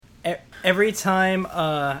every time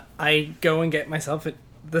I go and get myself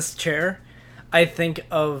this chair, I think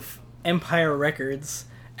of Empire Records.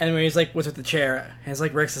 And when he's like, "What's with the chair?" And it's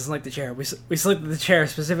like, Rex doesn't like the chair. We selected the chair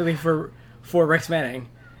specifically for Rex Manning.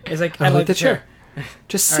 It's like, I like the chair.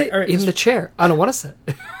 Just sit in the chair. I don't want to sit.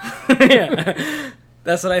 Yeah.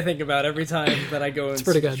 That's what I think about every time that I go and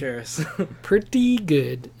pretty good. chairs. Pretty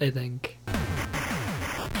good, I think.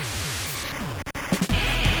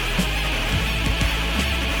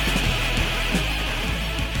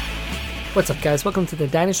 What's up, guys? Welcome to the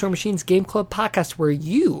Dinosaur Machines Game Club podcast, where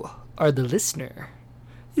you are the listener.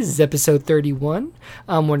 This is episode 31.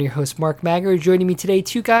 I'm one of your hosts, Mark Magger. Joining me today,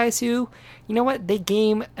 two guys who, you know what, they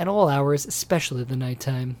game at all hours, especially the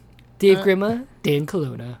nighttime. Dave Grima, Dan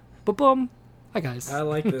Colonna. Ba-boom. Hi, guys. I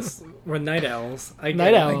like this. We're night owls.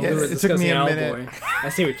 Night owls. It took me a minute. Boy. I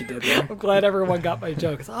see what you did there. I'm glad everyone got my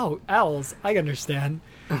jokes. Oh, owls. I understand.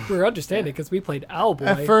 We're understanding because we played Owlboy.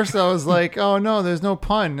 At first, I was like, "Oh no, there's no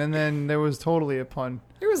pun," and then there was totally a pun.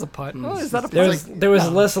 There was a pun. Oh, is that a pun? There was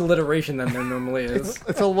less alliteration than there normally is.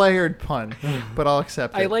 It's a layered pun, but I'll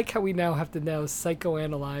accept it. I like how we now have to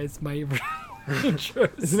psychoanalyze my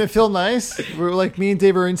intros. Doesn't it feel nice? We're like, me and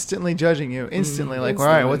Dave are instantly judging you. Instantly, like, all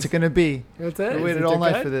right, what's it going to be? That's it. We waited all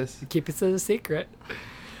night for this. Keep it a secret.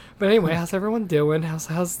 But anyway, how's everyone doing?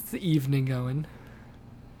 How's the evening going?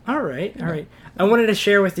 All right. I wanted to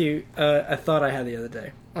share with you a thought I had the other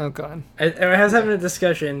day. Oh, God. I was having a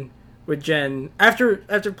discussion with Jen after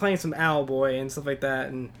playing some Owlboy and stuff like that,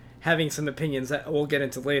 and having some opinions that we'll get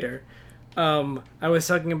into later. I was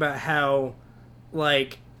talking about how,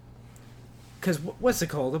 like, because what's it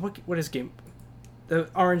called? What is game? The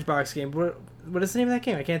Orange Box game. What is the name of that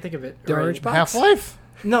game? I can't think of it. The Orange Box? Half-Life?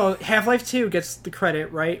 No, Half-Life 2 gets the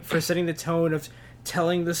credit, right, for setting the tone of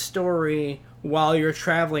telling the story while you're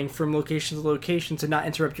traveling from location to location to not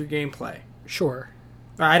interrupt your gameplay. Sure.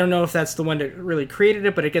 I don't know if that's the one that really created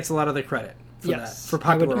it, but it gets a lot of the credit for that, for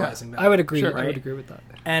popularizing that. I would agree. Sure, right? I would agree with that.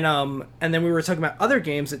 And then we were talking about other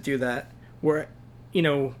games that do that, where, you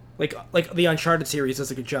know, like the Uncharted series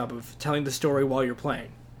does a good job of telling the story while you're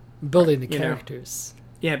playing. Building the characters.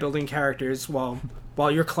 Yeah, building characters while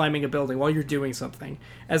you're climbing a building, while you're doing something,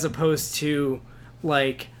 as opposed to,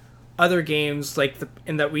 like, other games like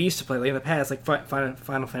that we used to play like in the past, like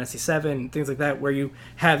Final Fantasy VII, things like that, where you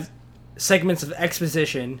have segments of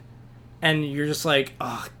exposition, and you're just like,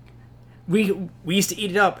 oh, we used to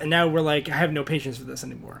eat it up, and now we're like, I have no patience for this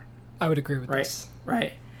anymore. I would agree with this.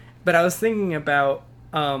 Right. But I was thinking about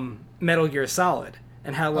Metal Gear Solid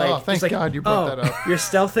and how, like, oh, thank God you brought that up. You're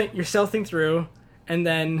stealthing through, and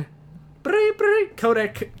then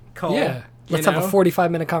codec call. Yeah. Let's have a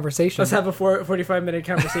 45-minute conversation. Let's have a 45-minute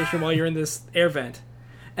conversation while you're in this air vent.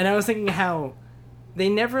 And I was thinking how they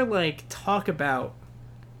never, like, talk about,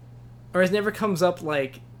 or it never comes up,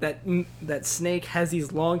 like, that Snake has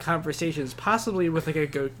these long conversations, possibly with, like,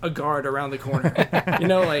 a guard around the corner. You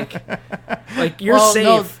know, like you're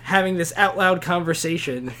safe having this out loud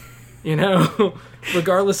conversation, you know,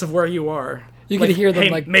 regardless of where you are. You can hear them,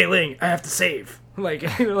 like, Mei Ling, I have to save.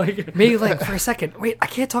 Maybe, like, for a second, wait, I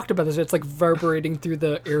can't talk about this. It's like vibrating through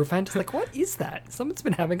the air vent. It's like, what is that? Someone's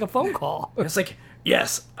been having a phone call. It's like,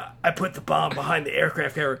 yes, I put the bomb behind the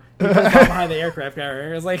aircraft carrier. You put the bomb behind the aircraft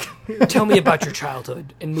carrier. It's like, tell me about your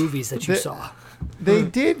childhood and movies that you saw. They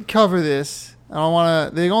did cover this. I don't want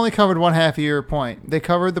to. They only covered one half of your point. They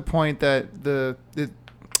covered the point that the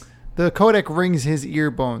codec rings his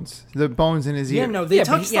ear bones, the bones in his ear. Yeah, no, they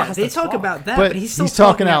talk about that, but he's still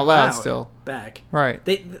talking out loud still. Back. Right.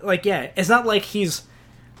 It's not like he's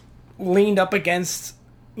leaned up against,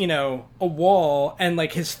 you know, a wall and,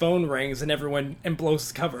 like, his phone rings and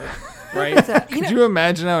blows cover, right? Could you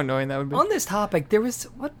imagine how annoying that would be? On this topic, there was,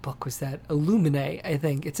 what book was that? Illuminae, I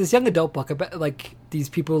think. It's this young adult book about, like, these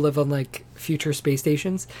people who live on, like, future space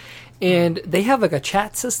stations, and they have, like, a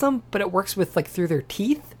chat system, but it works with, like, through their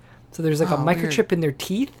teeth. So there's, like, a microchip in their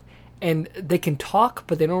teeth, and they can talk,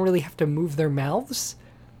 but they don't really have to move their mouths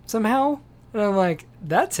somehow. And I'm like,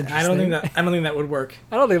 that's interesting. I don't think that would work.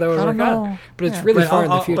 I don't think that would work out. But it's really far in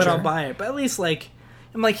the future. But I'll buy it. But at least, like,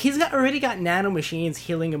 I'm like, he's already got nano machines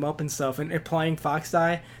healing him up and stuff, and applying Fox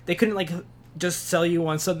dye. They couldn't, like, just sell you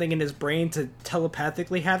on something in his brain to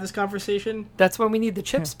telepathically have this conversation. That's why we need the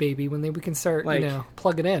chips, baby. When we can start, like,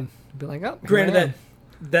 plug it in. Be like, oh, granted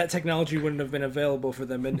that technology wouldn't have been available for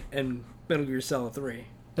them in Metal Gear Solid 3.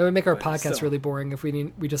 That would make our podcast really boring if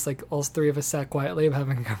we just, like, all three of us sat quietly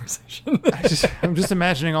having a conversation. I'm just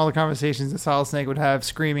imagining all the conversations that Solid Snake would have,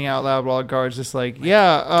 screaming out loud while guards just like,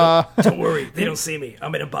 don't worry, they don't see me.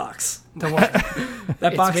 I'm in a box. Don't worry.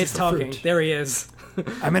 That box is talking. Fruit. There he is.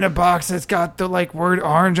 I'm in a box that's got the like word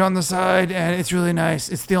orange on the side, and it's really nice.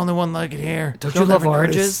 It's the only one like it here. Don't You'll you love never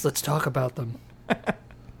oranges? notice. Let's talk about them.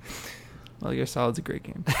 Well, Gear Solid's a great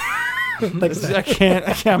game. Thanks, I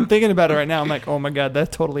can't. I'm thinking about it right now. I'm like, oh my god,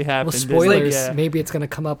 that totally well, happened. spoilers. Yeah. Maybe it's going to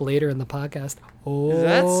come up later in the podcast. Oh, Is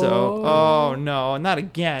that so? Oh no, not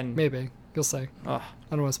again. Maybe. You'll say. Ugh.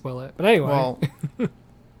 I don't want to spoil it. But anyway. Well,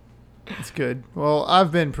 it's good. Well,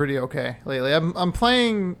 I've been pretty okay lately. I'm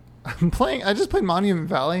playing. I just played Monument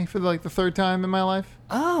Valley for like the third time in my life.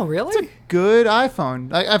 Oh, really? It's a good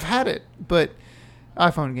iPhone. I've had it, but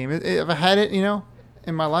iPhone game. I've had it,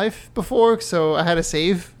 in my life before, so I had a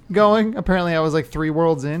save going. Apparently, I was like 3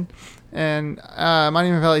 worlds in, and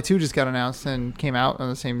Monument Valley 2 just got announced and came out on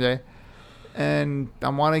the same day, and I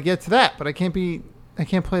want to get to that, but I can't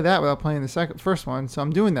play that without playing the first one, so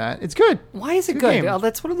I'm doing that. It's good. Why is it Good good? game. Oh,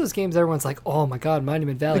 that's one of those games everyone's like, oh my god,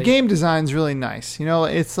 Monument Valley. The game design's really nice.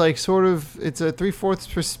 It's like sort of, it's a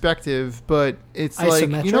 3/4 perspective, but it's like,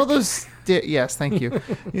 Isometric? those, yes, thank you.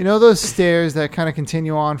 Those stairs that kind of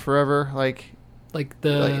continue on forever, like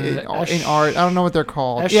the in art. I don't know what they're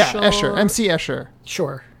called. Escher? Yeah, Escher. MC Escher,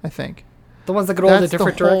 Sure. I think. The ones that go all the That's the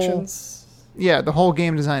different whole- directions. Yeah, the whole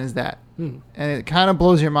game design is that. And it kind of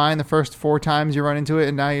blows your mind the first 4 times you run into it,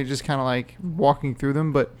 and now you're just kind of like walking through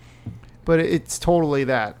them, but it's totally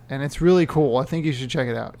that, and it's really cool. I think you should check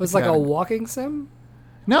it out. It's if like you a haven't. walking sim?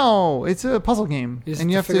 No, it's a puzzle game, You just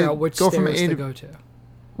and you have figure to out which go from stairs A to to go to.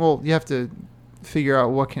 Well, you have to figure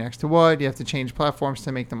out what connects to what. You have to change platforms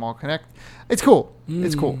to make them all connect. It's cool.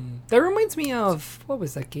 It's cool. That reminds me of, what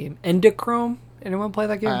was that game? Endochrome? Anyone play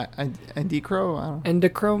that game? And Decro, I don't.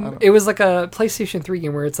 Endochrome. It was like a PlayStation 3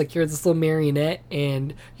 game where it's like you're this little marionette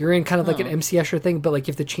and you're in kind of like an MC Escher thing, but like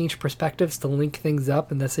you have to change perspectives to link things up,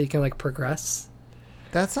 and that's how you can like progress.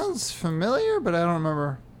 That sounds familiar, but I don't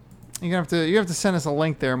remember. You have to send us a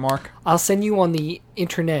link there, Mark. I'll send you on the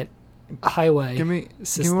internet highway. Give me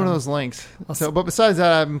system. one of those links. I'll But besides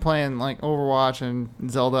that, I've been playing like Overwatch and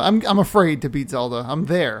Zelda. I'm afraid to beat Zelda. I'm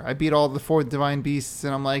there. I beat all the 4 divine beasts,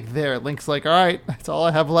 and I'm like there. Link's like, all right, that's all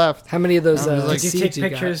I have left. How many of those I'm just like, Did you seeds take you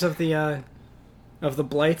pictures of the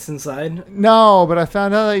blights inside? No, but I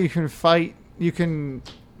found out that you can fight. You can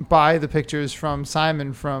buy the pictures from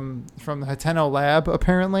Simon from the Hateno lab.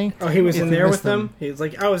 Apparently, Oh, he was If in you there missed with them? He was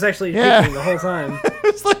like, I was actually Yeah. peeking the whole time.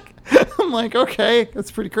 it's like I'm like, okay, that's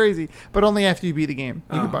pretty crazy. But only after you beat the game,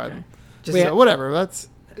 you Oh, can buy okay. them. Just So whatever. That's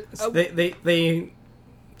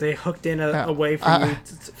they hooked in Yeah. a way for you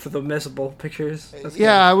for the missable pictures. That's good.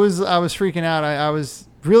 yeah. I was freaking out.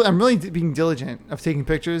 I'm really being diligent of taking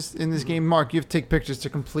pictures in this game. Mark, you have to take pictures to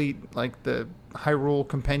complete like the Hyrule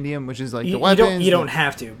Compendium, which is like the weapons. You don't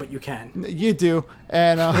have to, but you can. You do,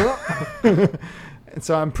 and and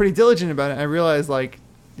so I'm pretty diligent about it. I realized,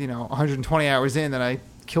 120 hours in, that I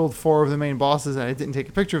killed 4 of the main bosses, and I didn't take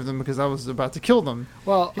a picture of them because I was about to kill them.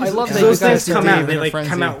 Well, I love that Because you Those guys things come Dave out. in They a like frenzy.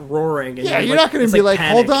 come out roaring. And Yeah, you're not going to be like,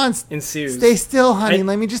 hold on, ensues. stay still, honey. I-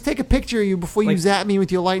 Let me just take a picture of you before you Like- zap me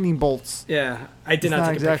with your lightning bolts. Yeah, I did It's not take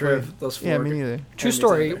a picture exactly- of those 4. Yeah, me neither. True enemies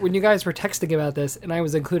story. either. When you guys were texting about this, and I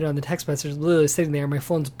was included on the text message, literally sitting there, my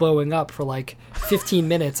phone's blowing up for like 15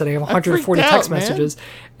 minutes, and I have 140 freaked text out, man. messages.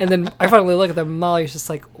 And then I finally look at them, and Molly's just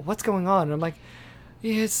like, "What's going on?" And I'm like,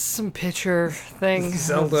 "Yeah, it's some picture thing,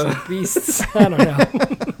 Zelda. some beasts." I don't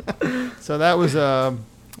know. So that was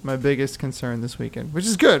my biggest concern this weekend, which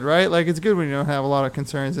is good, right? Like, it's good when you don't have a lot of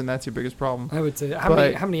concerns, and that's your biggest problem. I would say,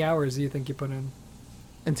 But- how many hours do you think you put in?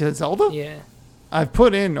 Into Zelda, Yeah, I've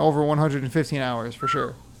put in over 115 hours for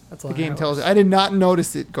sure. that's a The lot. game of tells hours. you. I did not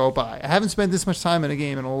notice it go by. I haven't spent this much time in a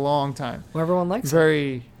game in a long time. Well, everyone likes it.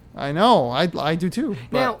 Very. I know. I do too.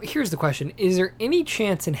 But Now, here's the question: is there any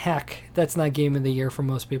chance in heck that's not Game of the Year for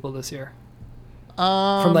most people this year?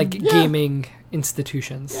 From yeah. gaming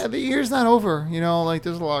institutions. Yeah, the year's not over.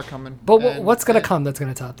 There's a lot coming. But And what's gonna come that's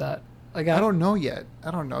gonna top that? Like, I don't know yet.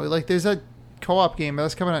 I don't know. Like, there's a co-op game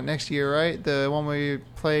that's coming out next year, right? The one where you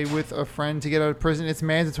play with a friend to get out of prison. It's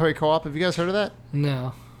mandatory co-op. Have you guys heard of that?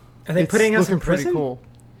 No. Are they It's putting us looking in prison? pretty cool.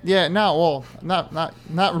 Yeah,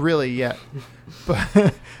 not really yet,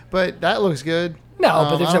 but that looks good. No,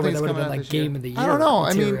 but there's I no don't way think that would it's have coming been out like this year. Game of the Year I don't know.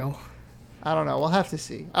 material. I don't know. We'll have to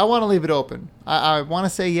see. I want to leave it open. I want to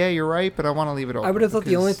say, yeah, you're right, but I want to leave it open. I would have thought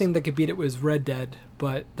the only because- thing that could beat it was Red Dead,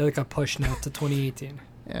 but that got pushed now to 2018.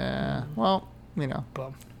 Yeah, well,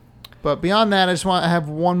 Bum. But beyond that, I have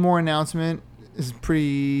one more announcement. This is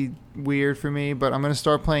pretty weird for me, but I'm going to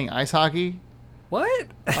start playing ice hockey. What?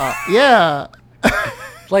 Yeah,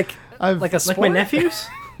 Like I've- like a Like sport? my nephews?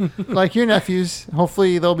 like your nephews.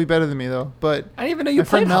 Hopefully, they'll be better than me though. But I didn't even know you my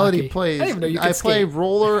friend played Melody hockey. plays. I didn't even know you could I play skate.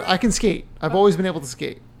 roller. I can skate. I've always been able to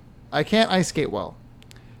skate. I can't ice skate well.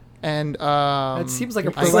 And That seems like a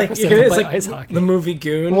It's like, prerequisite to it's play like ice hockey. the movie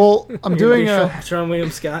Goon. well, I'm doing Sean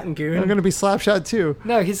William Scott and Goon. I'm going to be Slapshot too.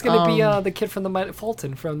 No, he's going to be the kid from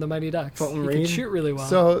Fulton from the Mighty Ducks. Fulton he Reed? can shoot really well.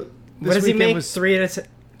 So What does he make? Was, 4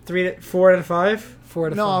 out of 5? 4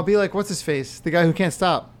 out of no, 5. I'll be like, what's his face? The guy who can't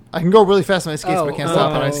stop. I can go really fast on ice skates, but can't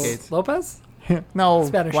stop on ice skates. Lopez? No,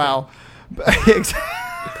 Spanish wow.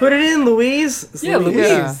 Put it in, Louise. It's Yeah, Louise.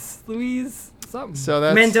 Yeah. Louise something. So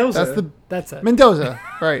that's Mendoza. That's it. Mendoza,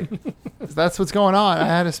 right? That's what's going on. I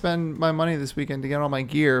had to spend my money this weekend to get all my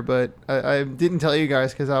gear, but I didn't tell you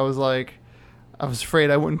guys because I was afraid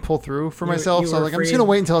I wouldn't pull through for myself. So I was like, I'm just gonna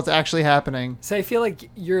wait until it's actually happening. So I feel like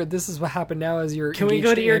this is what happened now as you're Can we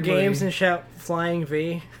go to your Anne-Marie. games and shout "Flying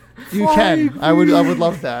V"? You can. I would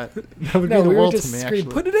love that. That would No, be the we were world to just me. screaming,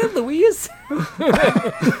 Actually. put it in, Louise.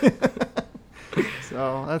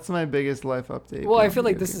 So that's my biggest life update. Well, I beyond feel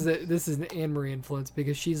like video this is an Anne Marie influence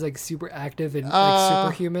because she's like super active and like Uh,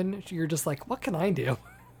 superhuman. You're just like, what can I do?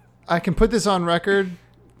 I can put this on record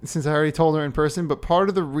since I already told her in person, but part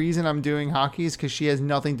of the reason I'm doing hockey is because she has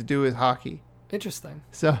nothing to do with hockey. Interesting.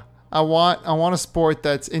 So I want a sport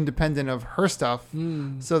that's independent of her stuff,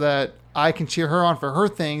 so that I can cheer her on for her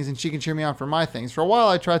things and she can cheer me on for my things. For a while,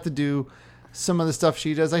 I tried to do some of the stuff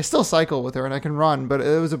she does. I still cycle with her and I can run, but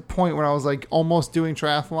it was a point when I was like almost doing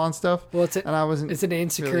triathlon stuff. Well, and I wasn't. it's an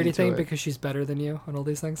insecurity really into thing it. because she's better than you on all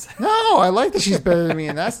these things. No, I like that she's better than me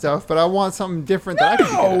in that stuff, but I want something different that I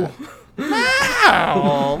can do.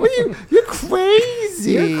 No, you're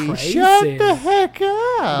crazy. You're crazy. Shut the heck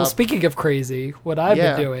up. Well, speaking of crazy, what I've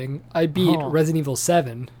Yeah. been doing, I beat Oh. Resident Evil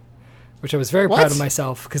 7, which I was very What? proud of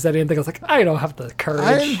myself because I didn't think I was like, I don't have the courage.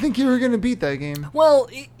 I didn't think you were going to beat that game. Well,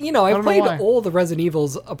 I don't know played why. all the Resident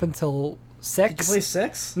Evils up until 6. Did you play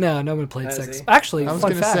 6? No, no one played I 6. see. Actually, I was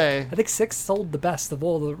fun gonna fact, say- I think 6 sold the best of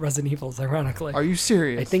all the Resident Evils, ironically. Are you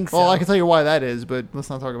serious? I think Well, so. I can tell you why that is, but let's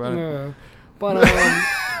not talk about it. Yeah.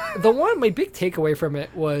 But my big takeaway from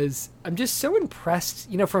it was I'm just so impressed,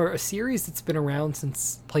 for a series that's been around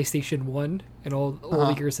since PlayStation 1 and all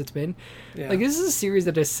the years it's been. Yeah. Like, this is a series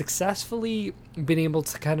that has successfully been able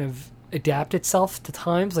to kind of adapt itself to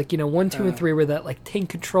times. Like, 1, 2, and 3 were that, like, tank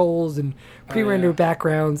controls and pre-rendered yeah.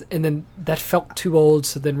 backgrounds, and then that felt too old,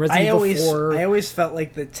 so then Resident Evil 4... I always felt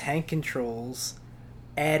like the tank controls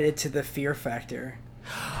added to the fear factor.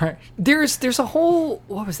 Right. There's a whole...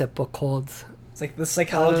 What was that book called? It's like the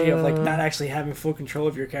psychology of like not actually having full control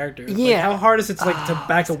of your character. Like, Yeah. how hard is it to to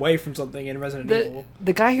back away from something in Resident Evil?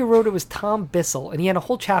 The guy who wrote it was Tom Bissell, and he had a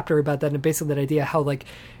whole chapter about that, and basically that idea how like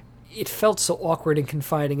it felt so awkward and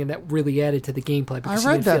confining, and that really added to the gameplay. Because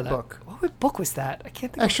I you read didn't feel that book. What book was that? I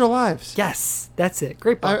can't think. Extra Lives. Yes, that's it.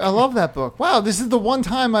 Great book. I love that book. Wow, this is the one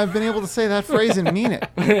time I've been able to say that phrase and mean it.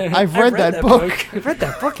 I've read that book. I read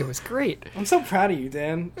that book. It was great. I'm so proud of you,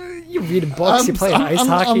 Dan. You read books. You play ice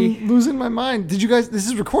hockey. I'm losing my mind. Did you guys? This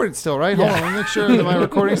is recorded still, right? Yeah. Hold on, let me make sure that my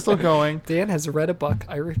recording's still going. Dan has read a book.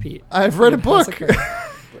 I repeat. I've read a How's book. it going?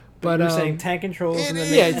 But you're saying tank controls and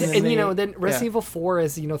then Yeah, they- then Resident Evil 4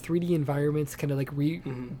 as 3D environments kind of like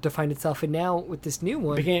redefine itself, and now with this new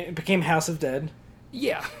one, it became House of Dead.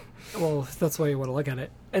 yeah, well, that's why you want to look at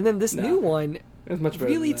it. And then this No. new one It was much better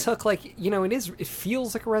really than that. took like it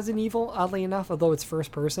feels like a Resident Evil, oddly enough, although it's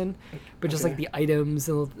first person, but just like the items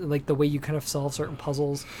and like the way you kind of solve certain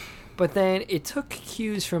puzzles. But then it took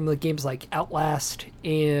cues from the games like Outlast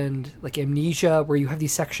and like Amnesia, where you have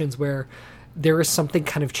these sections where there is something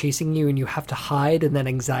kind of chasing you and you have to hide, and then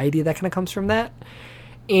anxiety that kind of comes from that.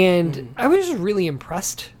 And I was just really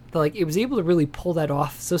impressed that like it was able to really pull that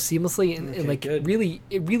off so seamlessly, and like good.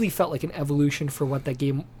 it really felt like an evolution for what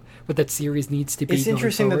that series needs to be. It's going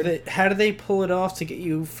interesting forward. how do they pull it off to get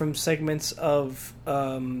you from segments of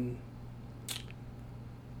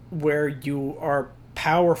where you are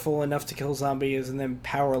powerful enough to kill zombies and then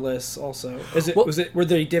powerless also? Were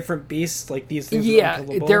they different beasts, like these things were Yeah,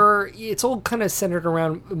 unkillable? it's all kind of centered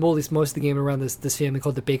around, well, at least most of the game around this family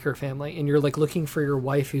called the Baker family, and you're like looking for your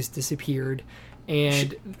wife who's disappeared,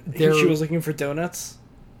 and She was looking for donuts.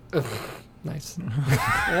 nice.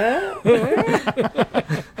 Eh?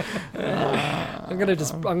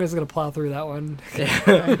 I'm just gonna plow through that one,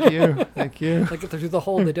 Thank you. like through the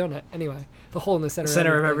hole in the donut. Anyway, the hole in the center.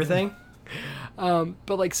 Center of everything. But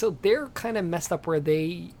like, so they're kind of messed up where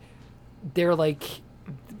they're like,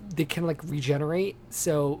 they kind of like regenerate.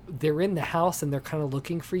 So they're in the house and they're kind of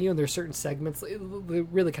looking for you. And there's certain segments,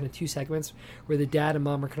 really kind of two segments, where the dad and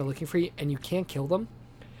mom are kind of looking for you, and you can't kill them.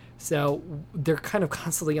 So they're kind of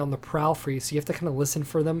constantly on the prowl for you. So you have to kind of listen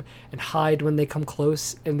for them and hide when they come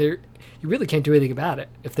close. And you really can't do anything about it.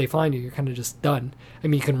 If they find you, you're kind of just done. I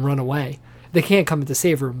mean, you can run away. They can't come into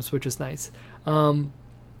save rooms, which is nice.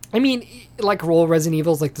 I mean, like all Resident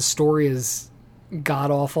Evils, like the story is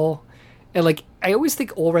god awful, and like I always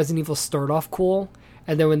think all Resident Evils start off cool,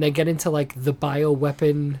 and then when they get into like the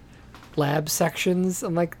bioweapon lab sections,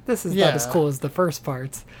 I'm like, this is not as cool as the first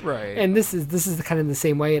parts. Right. And this is kind of the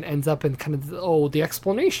same way. It ends up in kind of the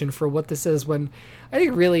explanation for what this is. When I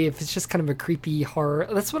think really, if it's just kind of a creepy horror,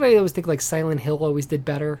 that's what I always think. Like Silent Hill always did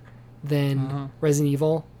better than Resident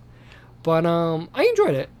Evil, but I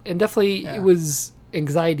enjoyed it, and definitely it was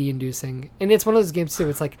anxiety inducing. And it's one of those games too.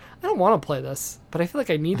 It's like I don't want to play this, but I feel like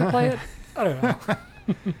I need to play it. I don't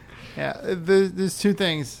know. Yeah, there's two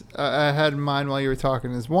things I had in mind while you were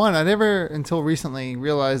talking. Is one, I never until recently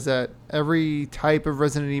realized that every type of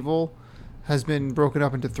Resident Evil has been broken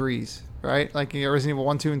up into threes, right? Like you got Resident Evil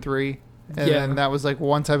 1, 2, and 3, and then that was like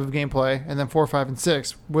one type of gameplay, and then 4, 5, and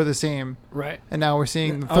 6 were the same, Right. and now we're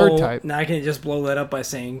seeing the third type. Now I can just blow that up by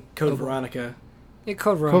saying Code Veronica. Yeah,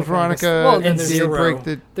 Code Veronica. Code Veronica Well, then and there's, Zero. break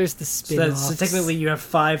the there's the So, spin-offs. so technically you have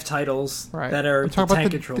 5 titles right. that are I'm the talking tank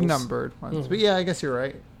about controls. the numbered ones, but yeah, I guess you're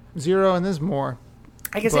right. Zero, and there's more.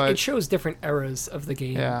 I guess but- it shows different eras of the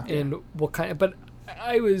game Yeah. and what kind of, but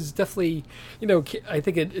I was definitely, I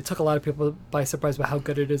think it took a lot of people by surprise by how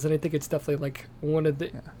good it is, and I think it's definitely like one of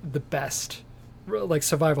the best like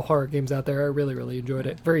survival horror games out there. I really, really enjoyed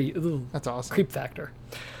it. Very That's awesome. creep factor.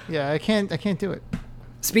 Yeah, I can't do it.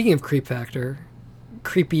 Speaking of creep factor,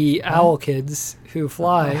 creepy owl kids who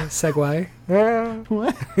fly Segway.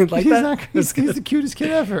 What? Like he's that? not. He's the cutest kid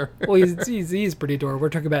ever. Well, he's pretty adorable. We're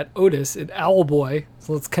talking about Otis and Owlboy.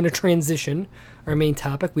 So let's kind of transition our main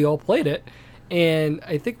topic. We all played it, and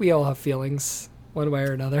I think we all have feelings one way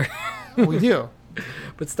or another. We do.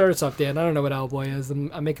 But start us off, Dan. I don't know what Owlboy is.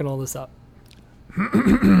 I'm making all this up.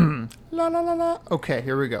 La la la la. Okay,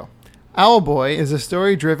 here we go. Owlboy is a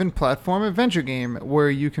story-driven platform adventure game where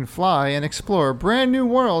you can fly and explore a brand new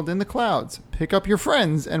world in the clouds. Pick up your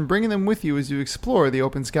friends and bring them with you as you explore the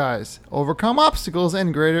open skies. Overcome obstacles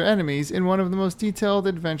and greater enemies in one of the most detailed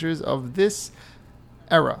adventures of this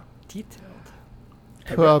era. Detailed.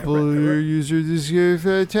 Popular user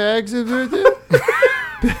discover tags of Want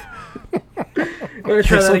to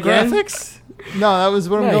try that pixel again? graphics. No, that was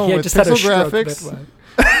what I'm going he with. just had a Pixel stroke graphics.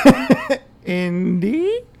 midway.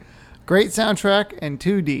 Indie, great soundtrack, and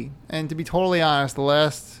 2D. And to be totally honest, the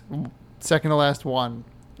second to last one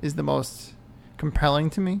is the most compelling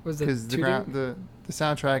to me Was it because 2D? the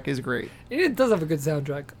soundtrack is great. It does have a good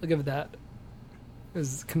soundtrack. I'll give it that. It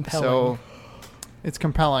was compelling. So it's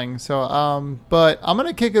compelling. So, but I'm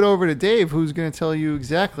gonna kick it over to Dave, who's gonna tell you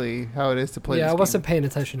exactly how it is to play. yeah, this I wasn't game. paying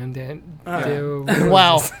attention to him, Dan.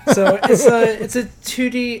 Wow. So it's a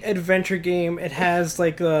 2D adventure game. It has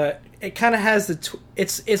like it kind of has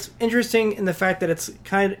it's interesting in the fact that it's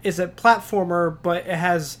a platformer, but it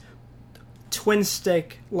has twin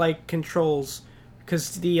stick like controls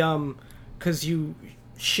because you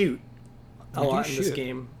shoot a lot in this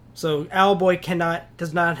game. So Owlboy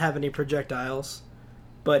does not have any projectiles,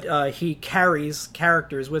 but he carries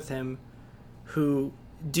characters with him who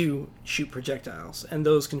do shoot projectiles, and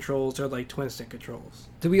those controls are like twin stick controls.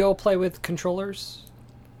 Do we all play with controllers?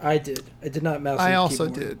 I did not mouse. I and also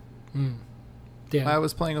keyboard. did. Dan. I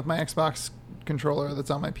was playing with my Xbox controller that's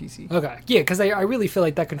on my PC. Okay. Yeah, because I really feel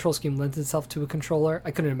like that control scheme lends itself to a controller.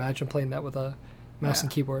 I couldn't imagine playing that with a mouse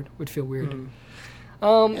and keyboard. Would feel weird.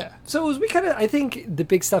 Yeah. So as I think the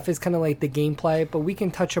big stuff is kind of like the gameplay, but we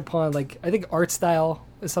can touch upon like I think art style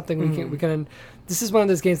is something we can. This is one of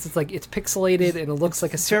those games that's like it's pixelated and it looks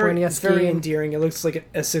like a Super NES It's very game. endearing. It looks like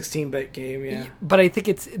a 16-bit game. Yeah. But I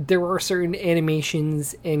think there are certain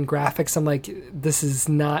animations and graphics. I'm like, this is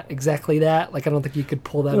not exactly that. Like I don't think you could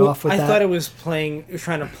pull that off with I that. thought it was trying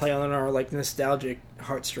to play on our like nostalgic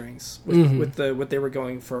heartstrings with what they were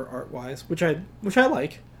going for art wise, which I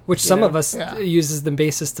like. Which some know? of us uses the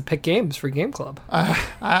basis to pick games for Game Club.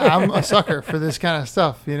 I'm a sucker for this kind of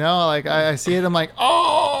stuff, you know? Like, I see it, I'm like,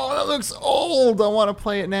 oh, that looks old. I want to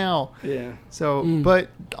play it now. Yeah. So, but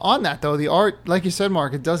on that, though, the art, like you said,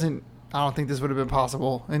 Mark, I don't think this would have been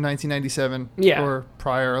possible in 1997 or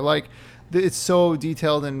prior. Like, it's so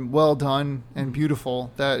detailed and well done and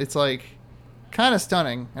beautiful that it's, like, kind of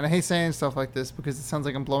stunning. And I hate saying stuff like this because it sounds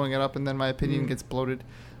like I'm blowing it up and then my opinion gets bloated.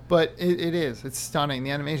 But it is. It's stunning. The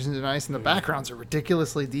animations are nice, and the backgrounds are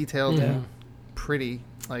ridiculously detailed and pretty.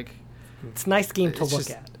 Like, it's a nice game to it's look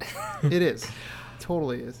just- at. it is.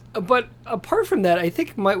 Totally is. But apart from that, I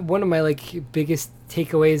think one of my like biggest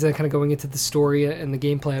takeaways and kind of going into the story and the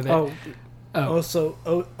gameplay of it. Also,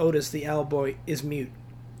 Otis the Owlboy is mute.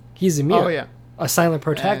 He's a mute. Oh, yeah. A silent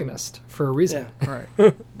protagonist for a reason. Yeah.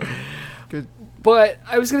 Right. Good. But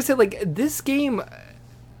I was gonna say like this game,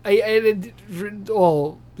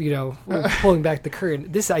 we're pulling back the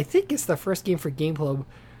curtain. This, I think, is the first game for Game Club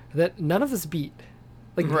that none of us beat.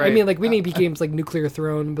 Like, I Right. mean, like, we may beat games like Nuclear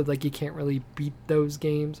Throne, but, like, you can't really beat those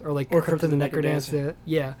games. Or, like, Crypt of the Necrodancer.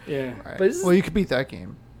 Yeah. Yeah. Right. But this is- Well, you could beat that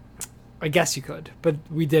game. I guess you could, but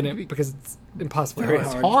we didn't because it's impossible. Very to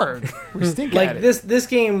It's run. hard. hard. We stink Like at it. this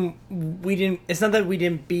game, we didn't. It's not that we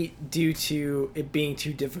didn't beat due to it being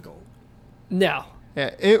too difficult. No.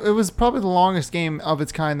 Yeah, it was probably the longest game of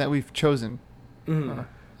its kind that we've chosen. Mhm.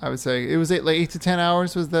 I would say it was like 8 to 10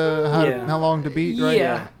 hours was Yeah. how long to beat, right?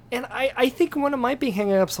 Yeah. And I think one of my big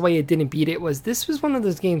hang-ups why it didn't beat it was this was one of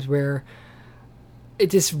those games where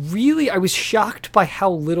it just really, I was shocked by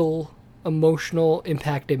how little emotional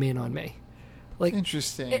impact it made on me. Like,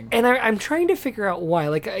 Interesting. and I'm trying to figure out why.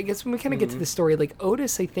 Like, I guess when we kind of get to the story, like,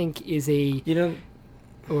 Otis, I think, is a... You know,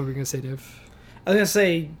 What were we going to say, Dave? I was gonna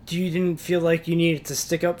say, you didn't feel like you needed to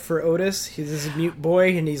stick up for Otis? He's a mute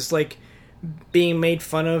boy, and he's like being made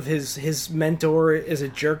fun of. His mentor is a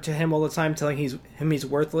jerk to him all the time, telling he's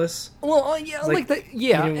worthless. Well, yeah, Like, like that.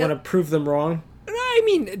 Yeah, You didn't want to prove them wrong. I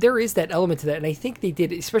mean, there is that element to that, and I think they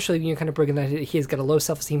did, especially when you kind of breaking that he has got a low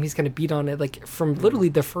self-esteem. He's kind of beat on it, like from literally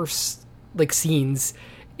the first like scenes.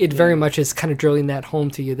 It very much is kind of drilling that home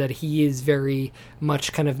to you that he is very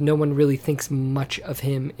much kind of no one really thinks much of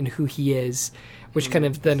him and who he is, which kind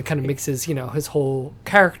of then kind of makes his his whole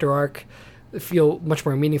character arc feel much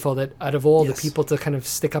more meaningful. That out of all Yes. the people to kind of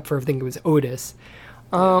stick up for everything, it was Otis.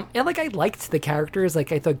 And like I liked the characters.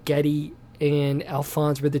 Like I thought Getty and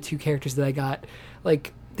Alphonse were the two characters that I got.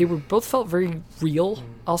 Like they were both felt very real.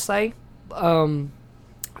 I'll say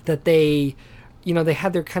that they, they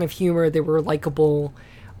had their kind of humor. They were likable.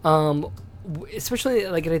 Especially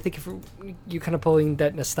like, and I think if you kind of pulling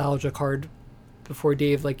that nostalgia card before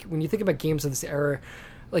Dave, like when you think about games of this era,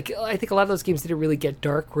 like I think a lot of those games didn't really get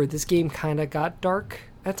dark. Where this game kind of got dark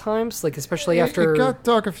at times, like especially after it got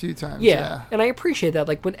dark a few times. yeah, and I appreciate that.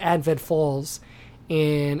 Like when Advent falls,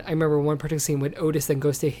 and I remember one particular scene when Otis then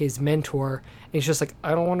goes to his mentor, and he's just like,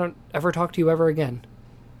 "I don't want to ever talk to you ever again,"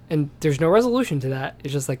 and there's no resolution to that.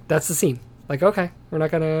 It's just like that's the scene. Like okay, we're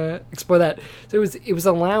not gonna explore that. So it was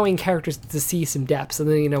allowing characters to see some depths, and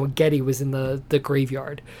then Getty was in the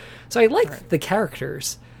graveyard, so I liked the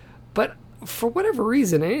characters, but for whatever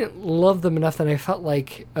reason, I didn't love them enough that I felt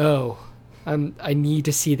like I need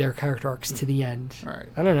to see their character arcs to the end. All right.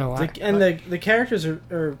 I don't know why. The characters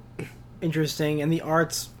are interesting, and the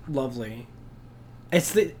art's lovely.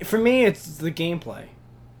 For me, it's the gameplay.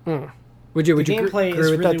 Would you The agree gameplay with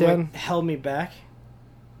is that, really Dan? what held me back.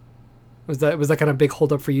 Was that kind of a big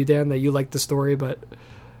hold up for you, Dan? That you liked the story, but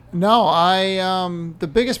No, the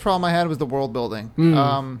biggest problem I had was the world building.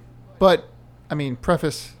 But I mean,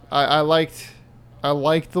 preface, I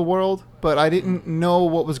liked the world, but I didn't know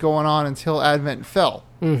what was going on until Advent fell.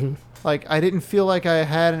 Mm-hmm. Like I didn't feel like I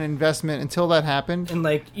had an investment until that happened. And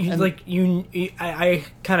I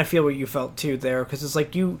kind of feel what you felt too there, because it's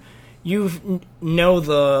like you know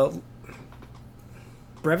the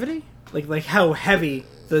brevity, like how heavy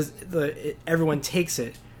everyone takes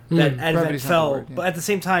it that Advent Brevity's not the fell, word, yeah. but at the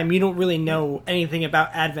same time you don't really know anything about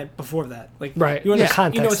Advent before that. Like Right. you, Yeah. it's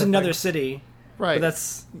Context of another things. city, Right. but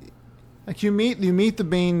that's Like you meet the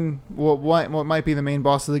main what might be the main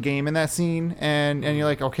boss of the game in that scene, and you're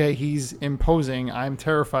like, okay, he's imposing. I'm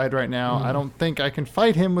terrified right now. I don't think I can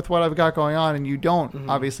fight him with what I've got going on, and you don't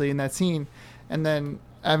obviously in that scene. And then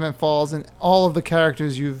Advent falls, and all of the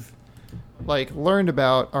characters you've like learned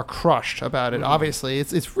about are crushed about it. Obviously,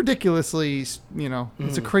 it's ridiculously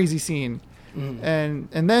it's a crazy scene, and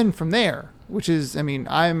then from there. Which is, I mean,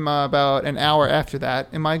 I'm about an hour after that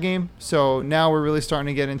in my game, so now we're really starting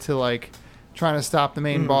to get into like trying to stop the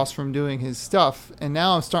main boss from doing his stuff, and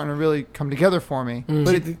now it's starting to really come together for me.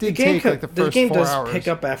 But it did take like the first game 4 does hours. pick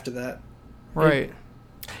up after that. Right.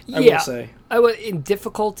 I will say. I would in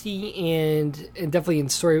difficulty and definitely in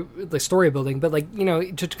story building, but like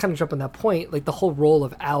to kind of jump on that point, like the whole role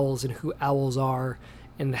of owls and who owls are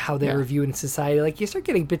and how they are viewed in society, like you start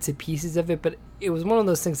getting bits and pieces of it, but it was one of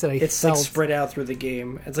those things that It's felt like spread out through the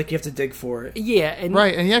game. It's like you have to dig for it. yeah, and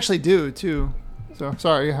Right, and you actually do too. So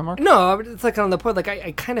sorry, you have Mark? no, but it's like on the point, like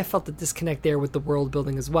I kind of felt the disconnect there with the world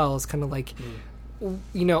building as well. It's kind of like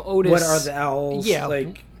Otis. What are the owls? Yeah.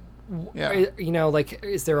 Like Yeah. Like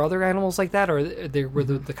is there other animals like that, or were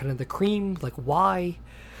the kind of the cream? Like why?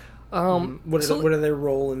 what are their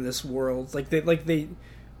role in this world? They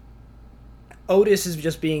Otis is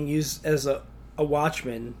just being used as a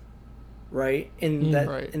watchman, right? In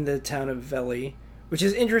the town of Veli, which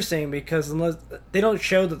is interesting because unless they don't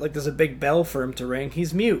show that like there's a big bell for him to ring,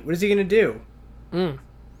 he's mute. What is he gonna do?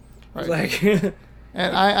 Right. Like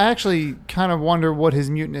And I actually kind of wonder what his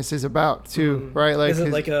muteness is about too, right? Like, is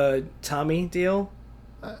it like a Tommy deal?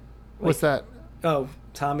 what's that? Oh,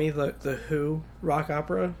 Tommy, the Who rock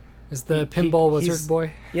opera. Is the pinball wizard he's-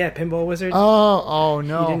 boy? Yeah, Pinball Wizard. Oh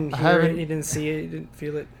no, He didn't I hear haven't. it. He didn't see it. He didn't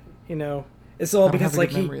feel it. You know, it's all I don't because have a like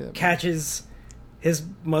good he memory of that. catches his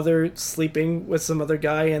mother sleeping with some other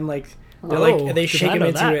guy, and like they're Oh, like they did shake I him know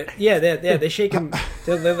into that? it. Yeah, they shake him.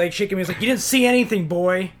 They like shake him. He's like, "You didn't see anything,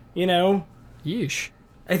 boy." You know. Yeesh.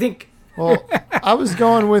 I think. Well, I was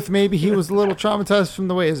going with maybe he was a little traumatized from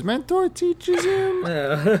the way his mentor teaches him.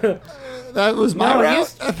 That was my No,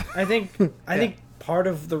 route. I think part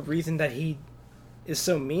of the reason that he is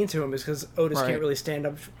so mean to him is because Otis Right. can't really stand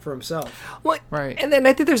up for himself. Well, Right. And then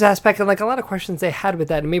I think there's aspect of like a lot of questions they had with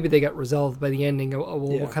that, and maybe they got resolved by the ending.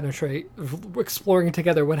 We'll Yeah. kind of try exploring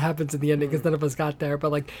together what happens in the ending because none of us got there.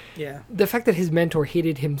 But like Yeah. the fact that his mentor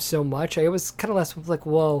hated him so much, I was kind of less like,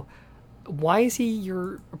 well, why is he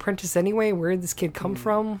your apprentice anyway? Where did this kid come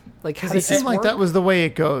from? Like, how Because does he It this seemed like work? that was the way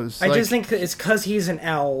it goes. I Like, just think that it's because he's an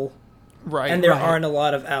owl, right. and there Right. aren't a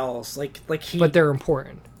lot of owls. Like he. But they're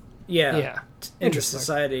important. yeah. Yeah. In Interesting.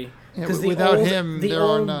 society. Yeah, 'Cause without him, there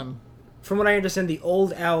are old- none. From what I understand, the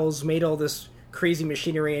old owls made all this crazy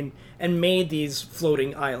machinery and made these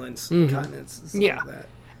floating islands, and continents, and stuff Mm-hmm. Yeah. like that.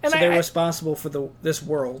 And so they're I- responsible for this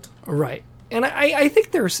world. Right. And I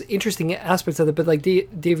think there's interesting aspects of it, but like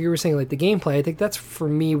Dave, you were saying, like the gameplay, I think that's for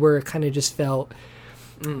me where it kind of just felt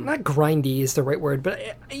not grindy is the right word, but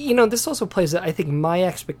you know, this also plays that I think my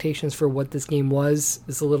expectations for what this game was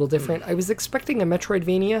is a little different. I was expecting a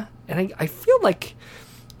Metroidvania, and I feel like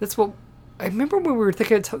that's what I remember when we were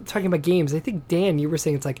talking about games. I think Dan, you were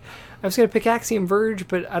saying it's like I was going to pick Axiom Verge,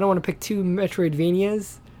 but I don't want to pick two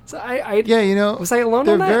Metroidvanias. So I Yeah, you know. was I alone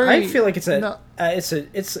they're on that? very- I feel like it's a no. it's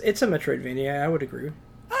a Metroidvania. I would agree.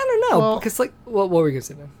 I don't know Well- because like what were you going to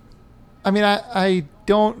say, man? I mean, I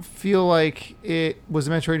don't feel like it was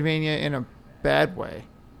a Metroidvania in a bad way.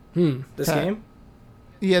 This Okay. game.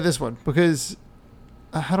 Yeah, this one, because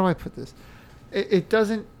how do I put this? It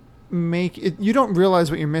doesn't make it. You don't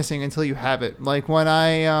realize what you're missing until you have it. Like when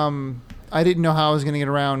I didn't know how I was going to get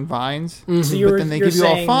around vines, So but you're then they you're give you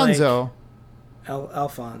saying, Alfonso. like,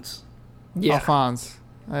 Alphonse. Yeah. Alphonse.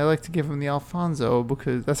 I like to give him the Alfonso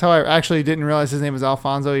because that's how I actually didn't realize his name was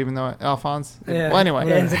Alfonso, even though Alphonse. Yeah. Well, anyway,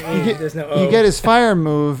 It ends in E, you get, there's no O. you get his fire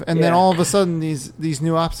move, and then Yeah. all of a sudden these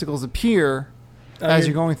new obstacles appear as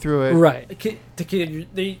you're going through it. Right.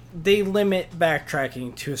 They limit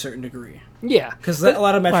backtracking to a certain degree Yeah. because a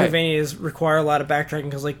lot of Right. Metroidvanias require a lot of backtracking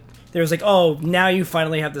because like there's like, oh, now you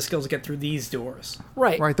finally have the skills to get through these doors.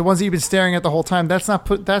 Right. Right, the ones that you've been staring at the whole time. That's not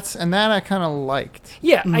put. That's and that I kind of liked.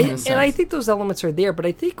 Yeah, In a and I sense. think those elements are there, but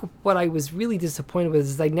I think what I was really disappointed with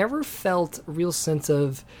is I never felt a real sense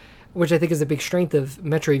of, which I think is a big strength of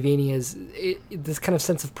Metroidvanias, this kind of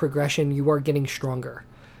sense of progression. You are getting stronger.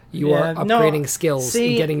 You Yeah, are no, upgrading skills see,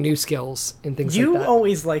 and getting new skills and things You like that.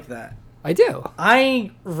 always like that. I do.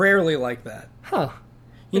 I rarely like that. Huh.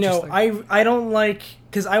 You know, Interesting. I don't like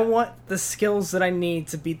because I want the skills that I need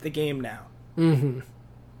to beat the game now. You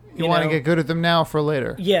want to know? get good at them now for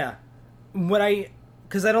later. Yeah,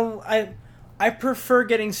 because I prefer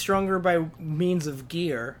getting stronger by means of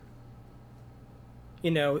gear.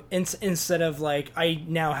 You know, instead of like I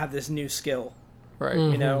now have this new skill. Right.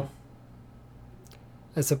 You know,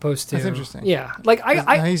 As opposed to That's interesting. Yeah, like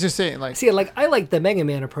I He's just saying like see, like I like the Mega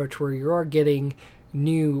Man approach where you are getting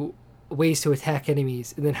new ways to attack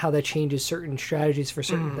enemies, and then how that changes certain strategies for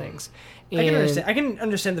certain things. And I can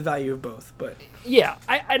understand the value of both, but yeah,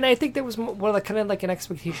 I think that was one of the kind of like an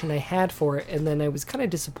expectation I had for it, and then I was kind of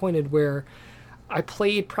disappointed where I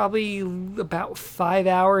played probably about 5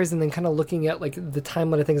 hours, and then kind of looking at like the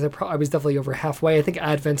timeline of things, I was definitely over halfway. I think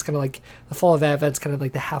Advent's kind of like the Fall of Advent's kind of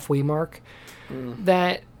like the halfway mark.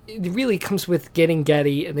 That it really comes with getting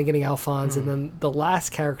Getty and then getting Alphonse, and then the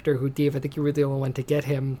last character who Dave, I think you were the only one to get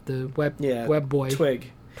him, the web boy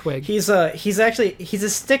Twig. Twig. He's a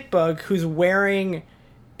stick bug who's wearing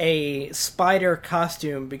a spider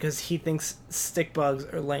costume because he thinks stick bugs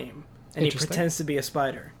are lame, and he Interesting. pretends to be a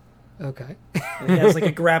spider. Okay. And he has like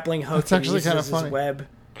a grappling hook. That's and actually he kinda uses his funny. web,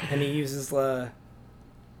 and he uses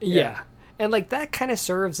Yeah. And like that kind of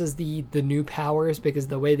serves as the new powers because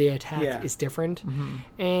the way they attack Yeah. is different.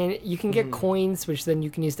 And you can get coins which then you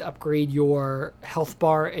can use to upgrade your health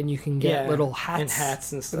bar, and you can get Yeah, little hats and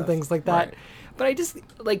hats and stuff. things like that. Right. But I just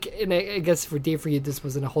like, and I guess for Dave, for you this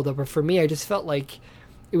wasn't a holdup, but for me I just felt like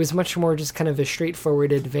it was much more just kind of a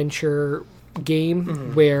straightforward adventure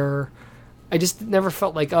game where I just never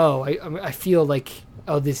felt like, oh, I feel like,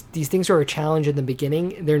 oh, these things are a challenge in the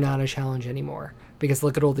beginning. They're not a challenge anymore because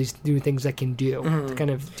look at all these new things I can do to kind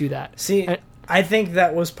of do that. See, And- I think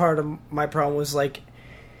that was part of my problem. Was like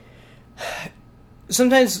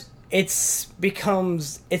sometimes when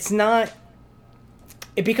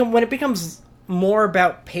it becomes more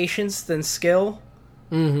about patience than skill.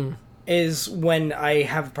 Mm-hmm. Is when I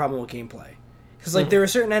have a problem with gameplay. Because, like, there are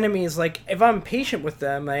certain enemies, like, if I'm patient with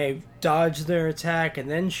them, I dodge their attack and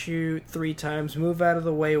then shoot 3 times, move out of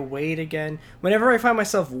the way, wait again. Whenever I find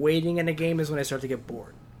myself waiting in a game is when I start to get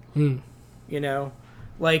bored. You know?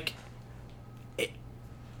 Like,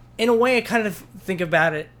 in a way, I kind of think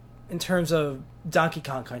about it in terms of Donkey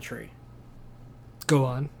Kong Country. Go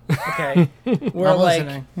on. Okay? Where, I'm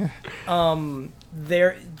like, listening.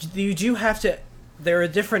 you do have to... There are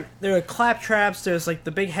claptraps, there's like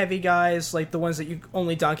the big heavy guys, like the ones that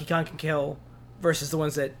only Donkey Kong can kill, versus the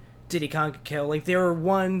ones that Diddy Kong can kill. Like there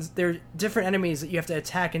are different enemies that you have to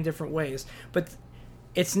attack in different ways. But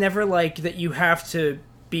it's never like that you have to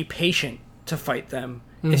be patient to fight them.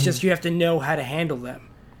 Mm-hmm. It's just you have to know how to handle them.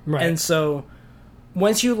 Right. And so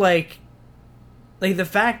once you like the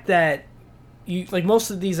fact that you like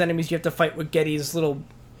most of these enemies you have to fight with Getty's little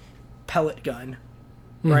pellet gun,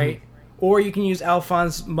 right? Mm-hmm. Or you can use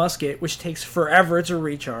Alphonse's musket, which takes forever to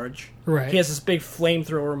recharge. Right. He has this big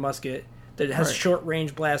flamethrower musket that has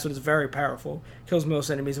short-range blast, but it's very powerful. Kills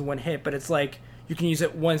most enemies in one hit, but it's like you can use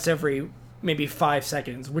it once every maybe 5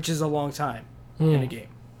 seconds, which is a long time in a game,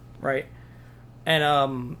 right?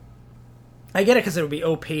 And I get it because it would be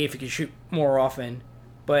OP if you could shoot more often,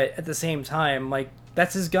 but at the same time, like,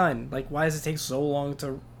 that's his gun. Like, why does it take so long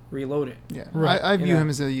to reload it? Yeah, right. I view him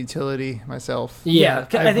as a utility myself. Yeah,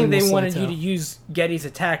 I think they almost wanted like you to use Getty's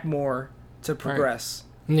attack more to progress.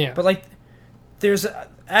 Right. Yeah, but like,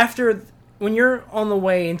 when you're on the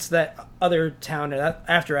way into that other town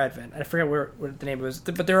after Advent, I forget what the name was,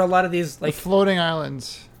 but there are a lot of these like the floating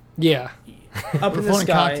islands. Yeah, up in the floating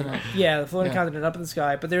sky. continent. Yeah, the floating continent up in the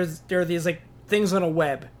sky. But there are these like things on a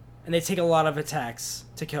web, and they take a lot of attacks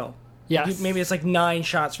to kill. Yes. Maybe it's like 9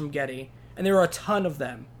 shots from Getty. And there are a ton of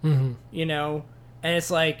them, you know? And it's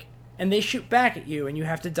like, and they shoot back at you, and you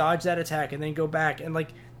have to dodge that attack and then go back. And like,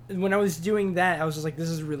 when I was doing that, I was just like, this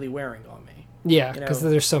is really wearing on me. Yeah, because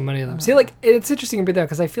there's so many of them. See, like, it's interesting about that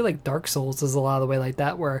because I feel like Dark Souls is a lot of the way like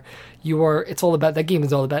that, where that game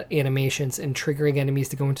is all about animations and triggering enemies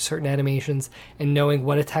to go into certain animations and knowing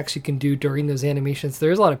what attacks you can do during those animations.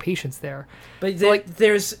 There's a lot of patience there. But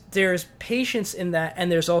there's patience in that,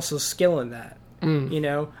 and there's also skill in that. You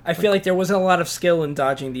know, I feel like there wasn't a lot of skill in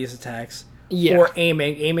dodging these attacks. Yeah. Or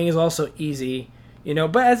aiming. Aiming is also easy, you know.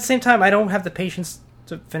 But at the same time, I don't have the patience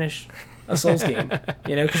to finish a Souls game,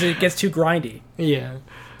 you know, because it gets too grindy. Yeah.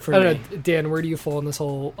 For I me. don't know, Dan, where do you fall in this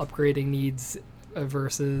whole upgrading needs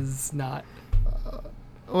versus not?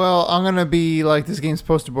 Well, I'm gonna be like this game's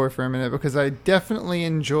poster boy for a minute because I definitely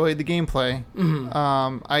enjoyed the gameplay.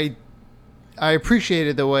 Mm-hmm. I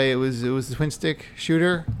appreciated the way it was a twin stick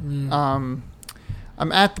shooter.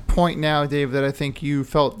 I'm at the point now, Dave, that I think you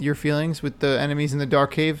felt your feelings with the enemies in the Dark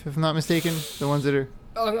Cave, if I'm not mistaken. The ones that are...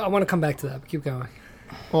 I want to come back to that, but keep going.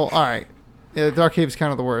 Well, alright. Yeah, the Dark Cave is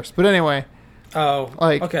kind of the worst. But anyway. Oh,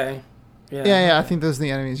 like, okay. Yeah, I think those are the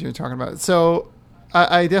enemies you're talking about. So,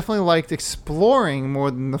 I definitely liked exploring more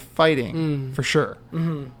than the fighting, for sure.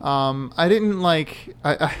 Mm-hmm. I didn't like...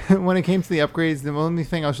 when it came to the upgrades, the only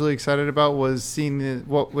thing I was really excited about was seeing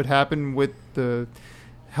what would happen with the...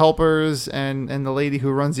 helpers and the lady who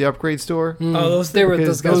runs the upgrade store. Oh, those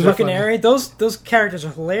guys fucking airy. Those characters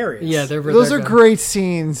are hilarious. Yeah, those are great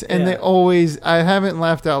scenes, and Yeah. I haven't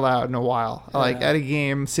laughed out loud in a while. Like at a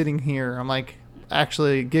game, sitting here, I'm like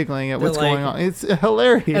actually giggling at what's like- going on. It's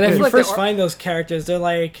hilarious. And I when feel you like first find those characters, they're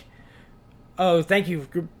like, "Oh, thank you,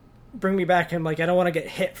 bring me back." I'm like, I don't want to get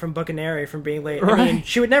hit from Buccaneri from being late. I mean, Right.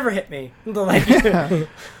 she would never hit me. They're like,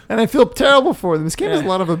 And I feel terrible for them. This game has a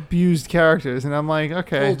lot of abused characters, and I'm like,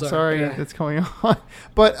 okay, Older, sorry yeah. that's going on.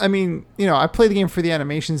 But I mean, I played the game for the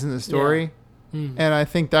animations and the story, and I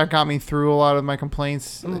think that got me through a lot of my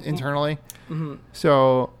complaints internally. Mm-hmm.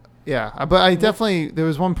 So yeah, but I definitely there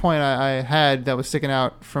was one point I had that was sticking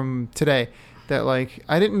out from today that like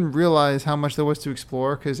I didn't realize how much there was to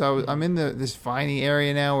explore because I'm in this viney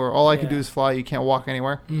area now where all I can do is fly. You can't walk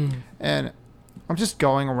anywhere, and I'm just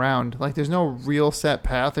going around. Like there's no real set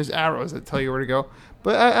path. There's arrows that tell you where to go,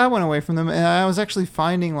 But I went away from them, and I was actually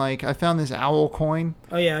finding, like, I found this owl coin.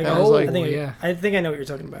 Oh yeah, I That got. was like- I think I know what you're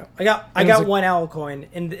talking about. I got It was like- one owl coin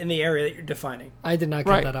in the area that you're defining. I did not get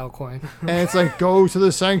Right. that owl coin. And it's like, go to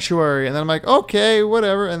the sanctuary. And then I'm like, okay,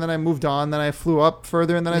 whatever. And then I moved on. Then I flew up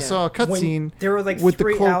further, and then I saw a cutscene. There were like with the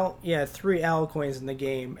three cloak. three owl coins in the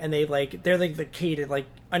game, and they're like the key to like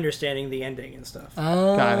understanding the ending and stuff.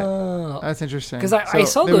 Oh. That's interesting. Because I So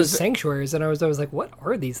saw there those was- sanctuaries, and I was like, what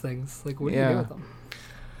are these things? Like, what do you do with them?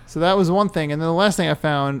 So that was one thing. And then the last thing I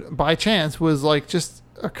found, by chance, was like just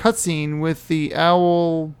a cutscene with the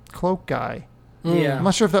owl cloak guy. Yeah. I'm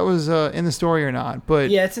not sure if that was in the story or not, but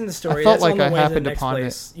Yeah, it's in the story. I felt That's like on the I way to the happened next upon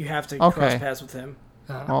place. You have to Okay. cross paths with him.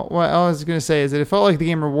 well, what I was going to say is that it felt like the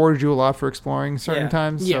game rewarded you a lot for exploring certain Yeah.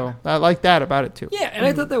 times. Yeah. So I like that about it too. Yeah, and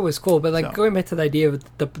I thought that was cool. But like So. going back to the idea of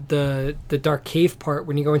the dark cave part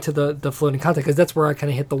when you go into the floating content, because that's where I kind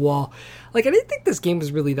of hit the wall. Like I didn't think this game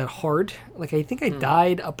was really that hard. Like I think I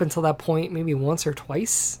died up until that point maybe once or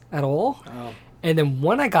twice at all. Oh. And then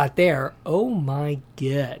when I got there, oh my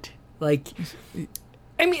god! Like,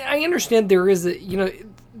 I mean, I understand there is a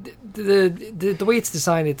the way it's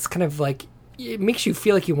designed. It's kind of like it makes you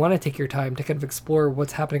feel like you want to take your time to kind of explore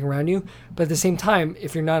what's happening around you. But at the same time,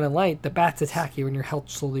 if you're not in light, the bats attack you and your health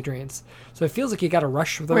slowly drains. So it feels like you got to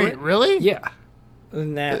rush through Wait, it. really? Yeah.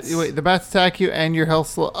 And that's Wait, the bats attack you and your health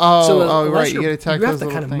slow. Oh, So right. unless You get attacked you have those to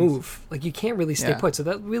little kind of things. move. Like you can't really stay Yeah. put. So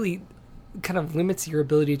that really kind of limits your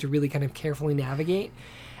ability to really kind of carefully navigate.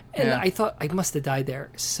 And Yeah. I thought I must have died there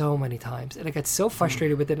so many times, and I got so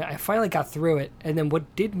frustrated with it. And I finally got through it, and then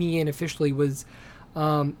what did me in officially was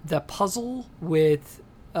that puzzle with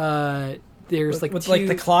there's like with two, like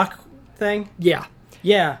the clock thing. yeah.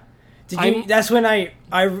 Yeah. Did you? I'm- That's when I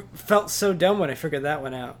felt so dumb when I figured that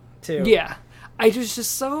one out too. Yeah, I was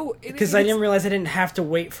just so Because I didn't realize I didn't have to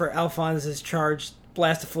wait for Alphonse's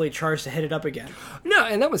blast to fully charge to hit it up again. No,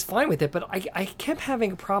 and that was fine with it, but I kept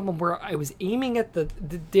having a problem where I was aiming at the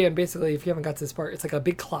Dan. Basically, if you haven't got to this part, it's like a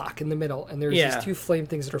big clock in the middle, and there's Yeah. these two flame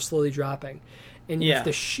things that are slowly dropping, and you have Yeah.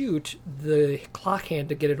 to shoot the clock hand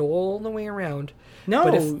to get it all the way around. No,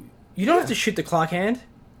 But if- you don't have to shoot the clock hand.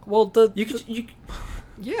 Well, You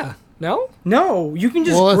yeah, no, no, you can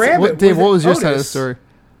just Well, grab it. Dave, with what was your side of the Otis. story?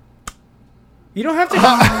 You don't have to. you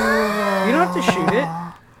don't have to shoot it.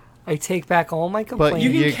 I take back all my complaints.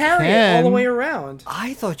 You can You carry it all the can. way around.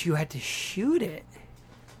 I thought you had to shoot it.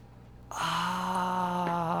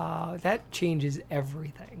 Ah, that changes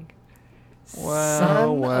everything. Well,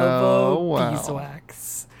 Son well, of a well.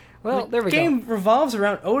 beeswax. Well, there The we game go. revolves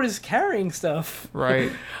around Otis carrying stuff.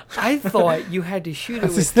 Right. I thought you had to shoot it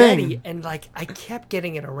That's with his thing. Getty, and like I kept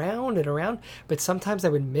getting it around and around, but sometimes I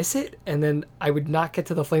would miss it, and then I would not get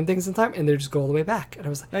to the flame things in time, and they'd just go all the way back. And I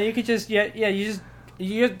was like, No, you could just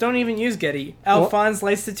you don't even use Getty. Alphonse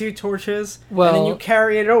lights the two torches, and then Well- you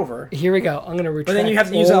carry it over. here we go. I'm gonna retract. But then you have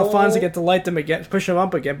to use Alphonse to all- get to light them again, push them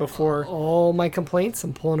up again before. all my complaints.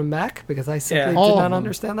 I'm pulling them back because I simply Yeah. All did of not them.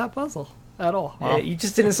 understand that puzzle at all. Yeah, you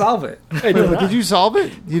just didn't solve it. I did, Did you solve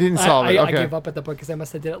it? You didn't solve it. I Okay. gave up at the point because I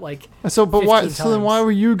must have did it like So, but why? 15 So then, why times.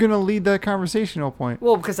 were you gonna lead that conversational point?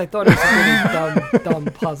 well because I thought it was a really dumb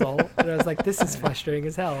puzzle, and I was like, this is frustrating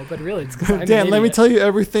as hell. But really, it's because I'm Dan, an let me idiot. tell you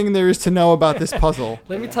everything there is to know about this puzzle.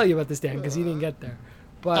 Let me tell you about this, Dan, because you didn't get there.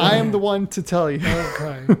 But I am the one to tell you.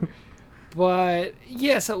 Okay. But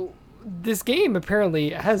yeah, so this game apparently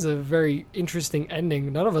has a very interesting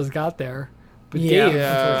ending. None of us got there. But Yeah. Dave,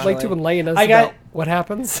 Yeah. would you like to enlighten us I got- about what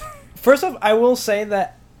happens? First off, I will say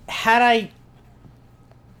that had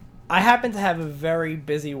I happen to have a very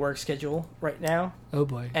busy work schedule right now, Oh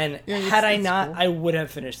boy. and Yeah, had I it's not, cool. I would have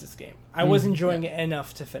finished this game. I was enjoying it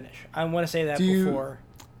enough to finish. I want to say that Do you- before.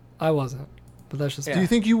 I wasn't. But that's just Yeah. Do you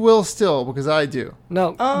think you will still? Because I do.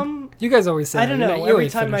 no. Um, You guys always say I that. don't You know. you Every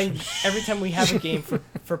always time finish. every time we have a game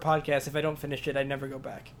for podcasts, if I don't finish it, I never go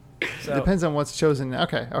back. So, Depends on what's chosen.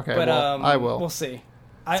 Okay. but well, I will. We'll see.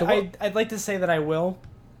 So what- I'd like to say that I will,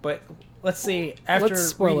 but let's see. After Let's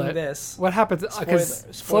spoil reading it. this, What happens? Because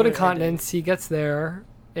Spoiler floating ending. continents, he gets there,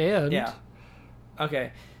 and yeah.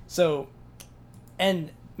 Okay, so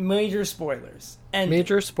and major spoilers and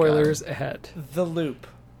major spoilers ahead. the loop,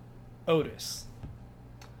 Otis.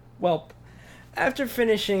 Well, after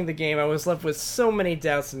finishing the game, I was left with so many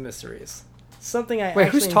doubts and mysteries. Something I Wait,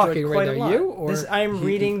 actually who's talking enjoyed right quite now, a lot. you or I'm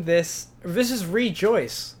reading this. This is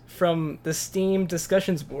Rejoice from the Steam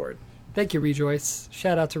discussions board. Thank you, Rejoice.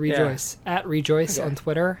 Shout out to Rejoice at Rejoice Okay. on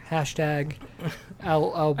Twitter. Hashtag. I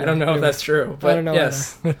don't know if that's true, but I don't know.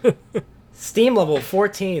 yes. Steam level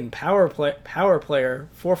 14, power player,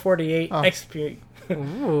 448 Oh. XP.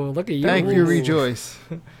 Ooh, look at you. Thank you, Rejoice.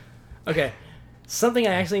 Okay, Something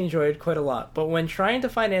I actually enjoyed quite a lot, but when trying to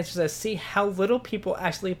find answers, I see how little people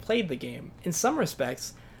actually played the game. In some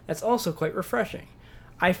respects, that's also quite refreshing.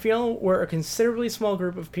 I feel we're a considerably small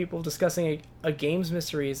group of people discussing a game's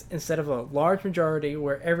mysteries instead of a large majority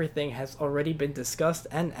where everything has already been discussed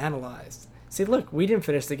and analyzed. See, look, we didn't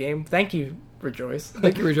finish the game. Thank you, Rejoice.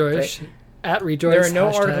 Thank you, Rejoice. At Rejoice. There are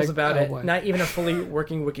no hashtag, articles about it, boy. not even a fully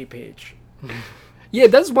working wiki page. Yeah,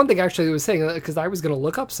 that's one thing actually I was saying, because I was going to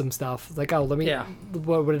look up some stuff. Like, let me... Yeah.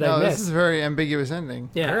 What did No, I miss? this is a very ambiguous ending.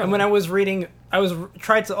 Yeah, Really? and when I was reading,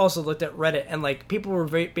 tried to also look at Reddit, and like people were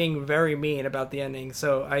being very mean about the ending,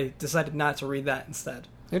 so I decided not to read that instead.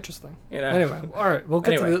 Interesting. You know? Anyway, all right, we'll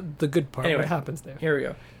get Anyway. to the good part. Anyway. What happens there? Here we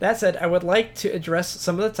go. That said, I would like to address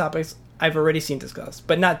some of the topics I've already seen discussed,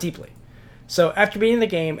 but not deeply. So after beating the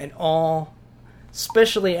game and all,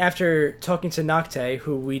 especially after talking to Nocte,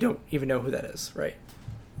 who we don't even know who that is, right?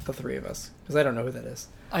 The three of us, because I don't know who that is.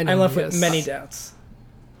 I know I'm left who with it is. many doubts.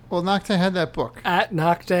 Well, Nocte had that book. At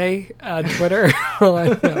Nocte on Twitter. Well, I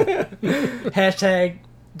don't know. Hashtag,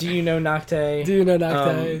 do you know Nocte? Do you know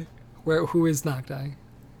Nocte? Who is Nocte?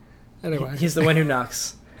 Anyway. He's the one who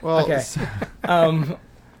knocks. Well, Okay.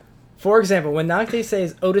 For example, when Nocte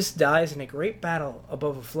says Otis dies in a great battle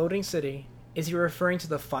above a floating city, is he referring to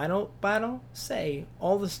the final battle? Say,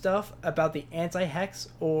 all the stuff about the anti-hex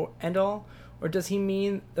and all? Or does he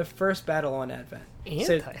mean the first battle on Advent? So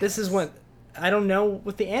Anti-hex? this is what... I don't know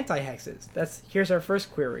what the anti-hex is. Here's our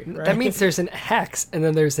first query, right? That means there's an hex and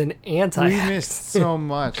then there's an we anti-hex. missed so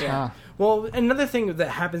much, Yeah. huh? Well, another thing that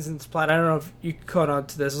happens in this plot, I don't know if you caught on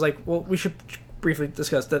to this, is like, well, we should briefly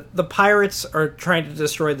discuss that the pirates are trying to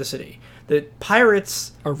destroy the city. The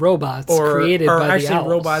pirates Or robots are created by the actually owls.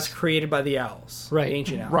 robots created by the owls, Right. The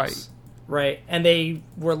ancient owls, Right. Right, and they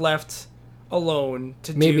were left alone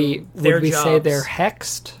to Maybe do their would we jobs. say they're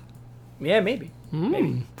hexed? Yeah, maybe.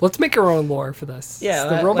 Maybe. Let's make our own lore for this. Yeah,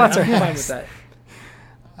 the robots I'm are fine with hexed. that.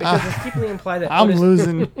 Because it's deeply implied that I'm Otis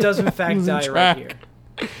losing. does in fact losing die track. right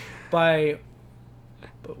here.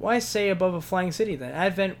 But why say above a flying city then?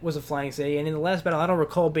 Advent was a flying city, and in the last battle, I don't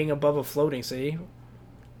recall being above a floating city.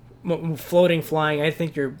 Floating, flying. I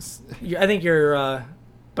think you're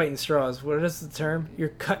biting straws. What is the term?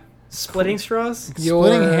 You're splitting straws.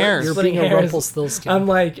 Splitting hairs. You're Splitting being a hairs. Rumpelstiltskin. I'm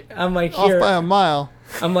like Off here. by a mile.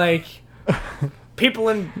 I'm like people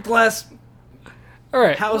in glass all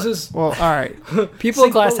right. houses. Well, all right. People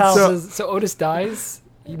in glass Sinkholes. houses. So Otis dies?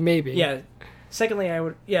 Maybe. Yeah. Secondly,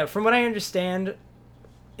 from what I understand,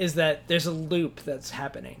 is that there's a loop that's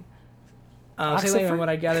happening. Secondly, from what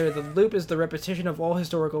I gather, the loop is the repetition of all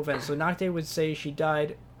historical events. So Nocte would say she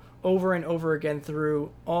died over and over again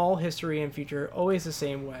through all history and future, always the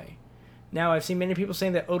same way. Now, I've seen many people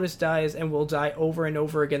saying that Otis dies and will die over and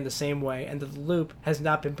over again the same way, and that the loop has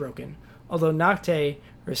not been broken. Although Nocte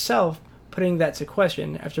herself putting that to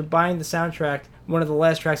question after buying the soundtrack, one of the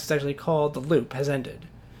last tracks is actually called "The Loop" has ended.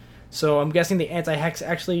 So I'm guessing the anti-hex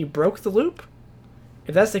actually broke the loop.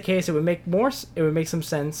 If that's the case, it would make some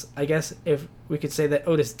sense, I guess, if we could say that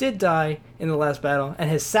Otis did die in the last battle, and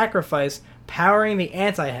his sacrifice powering the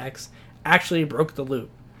anti-hex actually broke the loop.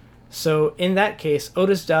 So in that case,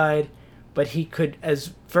 Otis died, but he could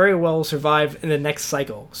as very well survive in the next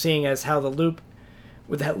cycle, seeing as how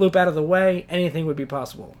with that loop out of the way, anything would be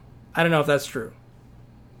possible. I don't know if that's true.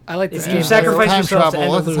 I like this If game. you sacrifice time yourself to travel.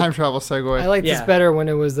 end the That's a loop. time travel segue. I like this Yeah. better when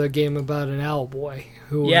it was a game about an owl boy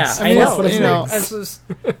who Yeah, was I know. full of you know, things. This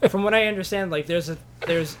is- from what I understand, like there's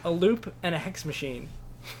a loop and a hex machine.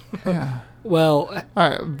 Yeah. Well, All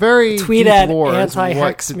right. Very tweet deep at lore is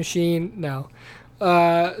anti-hex what- machine. No.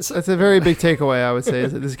 So, That's a very big takeaway, I would say.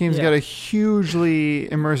 Is that this game's Yeah. got a hugely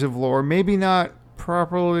immersive lore. Maybe not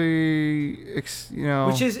properly,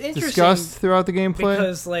 Which is interesting discussed throughout the gameplay.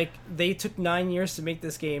 Because like they took 9 years to make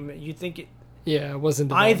this game. You'd think yeah, it wasn't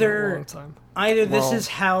developed in Either- a long time. either this Well- is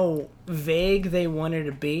how vague they wanted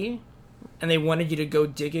to be, and they wanted you to go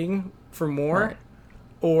digging for more, Right.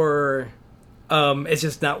 or it's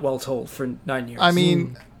just not well told for 9 years. I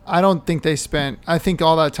mean, I don't think they spent. I think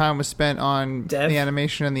all that time was spent on Dev? the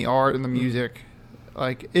animation and the art and the music.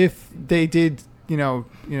 Like, if they did,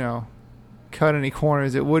 cut any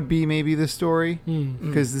corners, it would be maybe the story.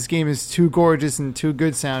 Because this game is too gorgeous and too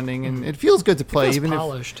good sounding, and it feels good to play, It's even if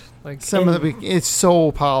polished. Like some of the it's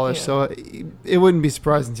so polished. Yeah. So it wouldn't be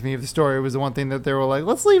surprising to me if the story was the one thing that they were like,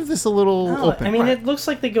 let's leave this a little No, open. I mean, it looks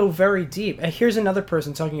like they go very deep. Here's another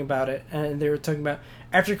person talking about it, and they were talking about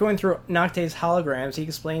after going through Nocte's holograms, he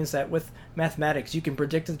explains that with mathematics, you can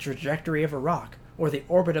predict the trajectory of a rock or the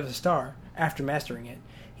orbit of a star after mastering it.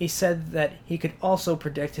 He said that he could also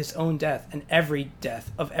predict his own death and every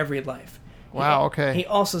death of every life. Wow, okay. He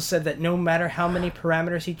also said that no matter how many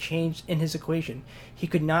parameters he changed in his equation, he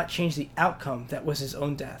could not change the outcome that was his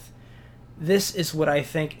own death. This is what I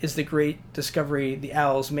think is the great discovery the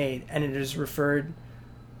Owls made, and it is referred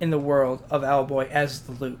in the world of Owlboy as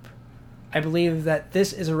the loop. I believe that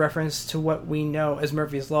this is a reference to what we know as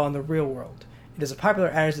Murphy's Law in the real world. It is a popular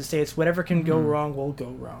adage that states, whatever can go wrong will go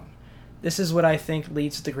wrong. This is what I think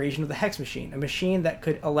leads to the creation of the Hex Machine, a machine that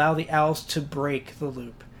could allow the Owls to break the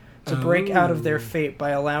loop, to break out of their fate by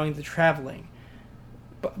allowing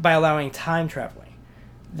time traveling.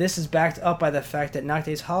 This is backed up by the fact that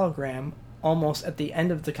Nocte's hologram, almost at the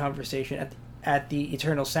end of the conversation at the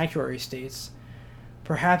Eternal Sanctuary, states,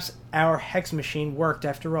 perhaps our Hex Machine worked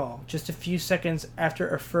after all, just a few seconds after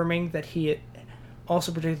affirming that he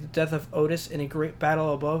also predicted the death of Otis in a great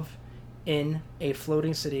battle above in a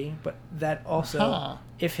floating city, but that also,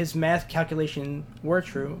 if his math calculation were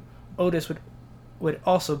true, Otis would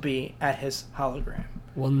also be at his hologram.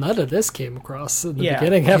 Well, none of this came across in the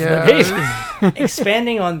beginning half of the page.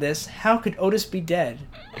 Expanding on this, how could Otis be dead,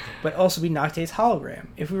 but also be Nocte's hologram?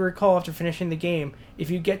 If we recall, after finishing the game,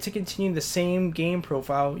 if you get to continue the same game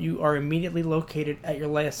profile, you are immediately located at your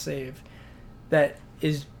last save. That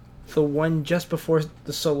is the one just before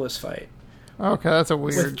the Solus fight. Okay, that's a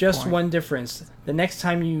weird With just point. one difference. The next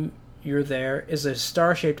time you're there is a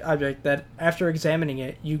star-shaped object that, after examining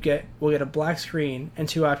it, will get a black screen and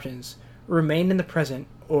two options: remain in the present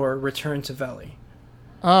or return to Veli.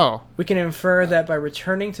 Oh. We can infer that by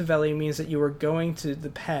returning to Veli means that you are going to the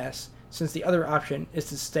past, since the other option is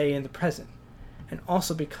to stay in the present. And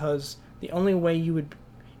also because the only way you would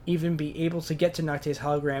even be able to get to Nocte's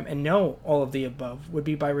hologram and know all of the above would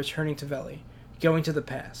be by returning to Veli, going to the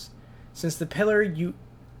past. Since the pillar you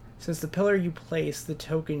place, the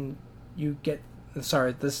token you get.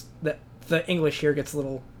 Sorry, the English here gets a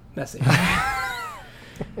little messy.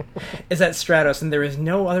 Is at Stratos, and there is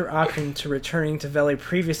no other option to returning to Veli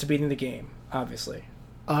previous to beating the game. Obviously.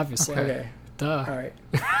 Okay. Duh. All right.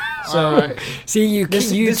 So, All right. See, you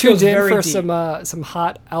This tuned goes in very for deep. some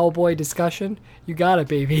hot Owlboy discussion. You got it,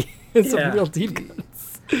 baby. It's some real deep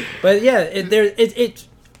cuts. but yeah,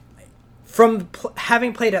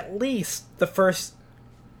 having played at least the first.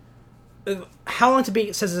 How long to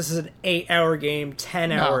beat says this is an 8-hour game,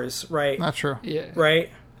 10 hours, right? Not true. Yeah. Right.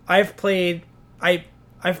 I've played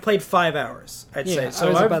 5 hours. I'd Yeah, say I so.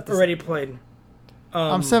 was I've about to already played.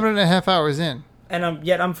 I'm 7.5 hours in. and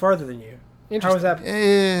I'm farther than you. How Interesting. was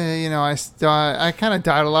that? You know, I kind of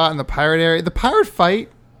died a lot in the pirate area. The pirate fight,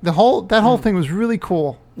 that whole thing was really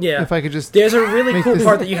cool. Yeah. If I could just. There's a really make cool this-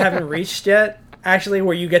 part that you haven't reached yet, actually,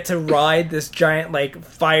 where you get to ride this giant like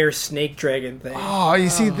fire snake dragon thing. Oh, you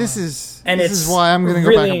see, this is It's why I'm going to go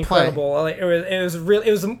really back and play. incredible. Like,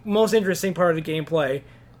 it was the most interesting part of the gameplay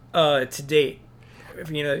to date.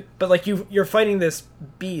 But like you're fighting this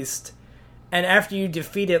beast, and after you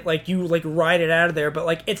defeat it, like you like ride it out of there. But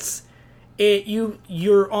like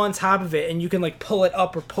you're on top of it, and you can like pull it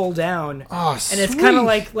up or pull down. Oh, And it's kind of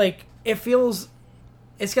like it feels.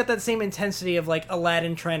 It's got that same intensity of like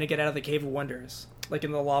Aladdin trying to get out of the Cave of Wonders, like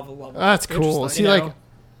in the lava level. That's Which is, cool. like, See, you know,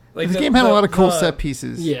 like the game had a lot of cool set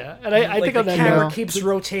pieces. pieces. Yeah, and I Like think the on that camera note, keeps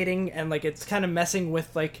rotating, and like it's kind of messing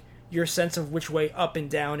with like your sense of which way up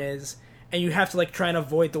and down is, and you have to like try and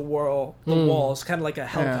avoid the walls, kind of like a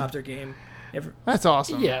helicopter game. That's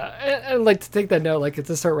awesome. yeah, and like to take that note, like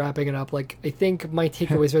to start wrapping it up, like I think my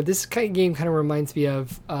takeaways are this kind of game kind of reminds me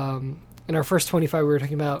of in our first 25 we were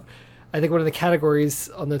talking about. I think one of the categories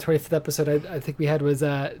on the 25th episode I think we had was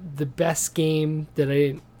the best game that I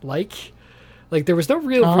didn't like. Like there was no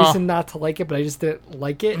real reason not to like it, but I just didn't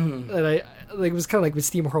like it. And I like it was kind of like with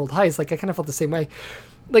SteamWorld Heist. Like I kind of felt the same way.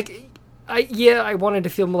 Like I wanted to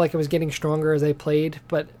feel more like I was getting stronger as I played,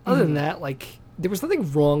 but other than that, like there was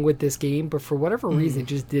nothing wrong with this game, but for whatever reason, it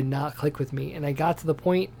just did not click with me. And I got to the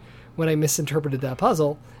point when I misinterpreted that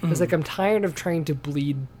puzzle. It's like I'm tired of trying to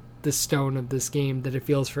bleed the stone of this game that it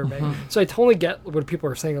feels for me. So I totally get what people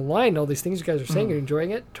are saying online, all these things you guys are saying and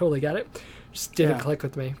enjoying it. Totally get it. Just didn't click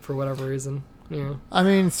with me for whatever reason. Yeah. I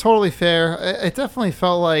mean, it's totally fair. It definitely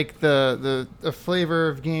felt like the flavor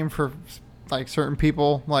of game for like certain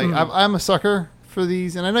people. Like I'm a sucker for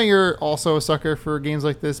these, and I know you're also a sucker for games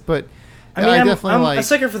like this. But I mean, definitely I'm like a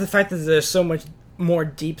sucker for the fact that there's so much more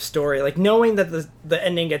deep story. Like knowing that the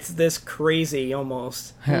ending gets this crazy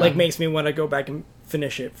almost like makes me want to go back and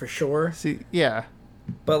finish it for sure. see, yeah,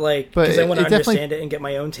 But like because I want to it definitely- understand it and get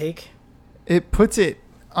my own take. it puts it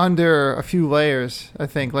under a few layers. I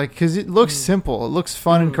think like because it looks simple, it looks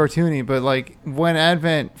fun and cartoony, but like when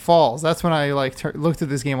Advent falls, that's when I like looked at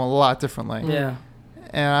this game a lot differently. Yeah.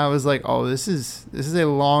 And I was like, oh, this is a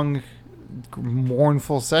long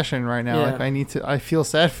mournful session right now. Yeah. Like I feel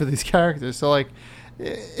sad for these characters. So like,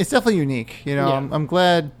 it's definitely unique. You know, Yeah. I'm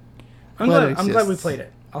glad. I'm glad we exists. played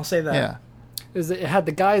it. I'll say that. Yeah. It had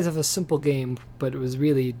the guise of a simple game, but it was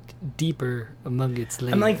really deeper among its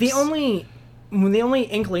layers. And like the only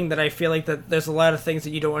inkling that I feel like that there's a lot of things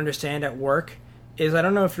that you don't understand at work is, I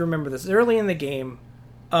don't know if you remember this, early in the game,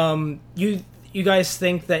 you guys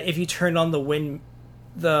think that if you turn on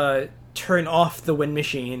turn off the wind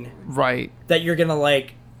machine, Right. that you're gonna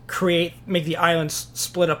like make the island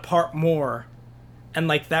split apart more, and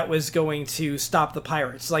like that was going to stop the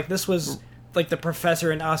pirates. Like this was like the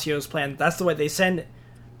professor and Asio's plan. That's the way they send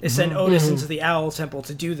Otis into the Owl Temple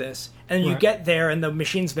to do this, and you Right. get there and the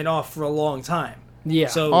machine's been off for a long time. Yeah.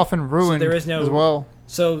 So Often ruined there is no as well.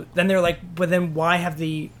 So then they're like, but then why have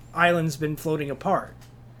the islands been floating apart?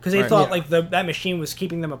 Because they Right. thought Yeah. like that machine was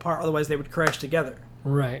keeping them apart, otherwise they would crash together,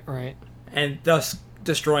 right. and thus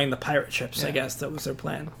destroying the pirate ships. I Yeah. guess that was their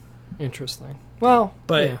plan. Interesting. Well,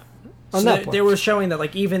 But yeah. so On that they point. were showing that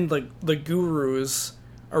like even the gurus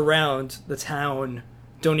around the town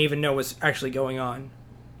don't even know what's actually going on.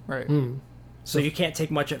 Right. So you can't take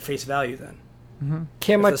much at face value then.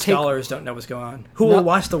 Can If much the take scholars don't know what's going on. Who No. will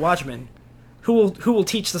watch the Watchmen? Who will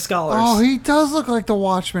teach the scholars? Oh, he does look like the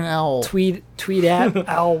Watchman owl. tweet at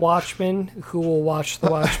Owl Watchman, who will watch the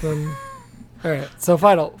Watchman. All right. So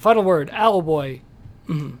final word, Owl Boy,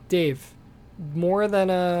 Dave. More than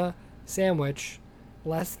a sandwich,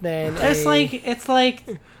 less than. It's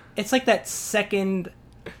like that second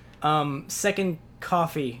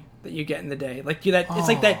coffee that you get in the day. Like it's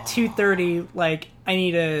like that 2:30. Like I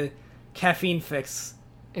need a caffeine fix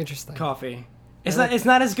Interesting. coffee. It's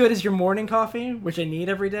not as good as your morning coffee, which I need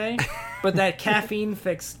every day, but that caffeine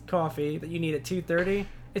fix coffee that you need at 2:30,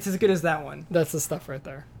 it's as good as that one. That's the stuff right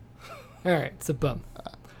there. All right. It's a bum.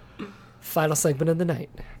 Final segment of the night.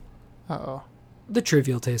 Uh-oh. The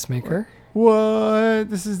Trivial Tastemaker. What?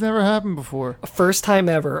 This has never happened before. First time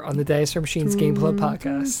ever on the Dinosaur Machines Game Club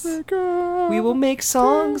podcast. We will make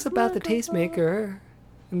songs about the Tastemaker.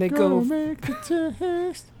 And they go. make the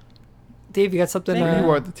taste. Dave, you got something Thank You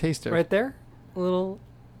are the taster. right there? You got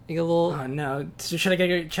a little. Oh no! So should I get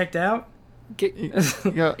it checked out? Get, You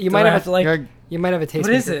got- you Do might I have to like. you might have a is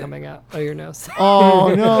tastemaker it? coming out of your nose.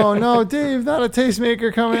 Oh, no, Dave, not a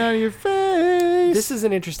tastemaker coming out of your face. This is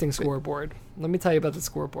an interesting scoreboard. Let me tell you about the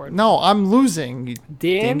scoreboard. No, I'm losing. you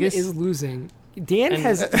Dan dingus. is losing. Dan And-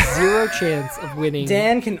 has zero chance of winning.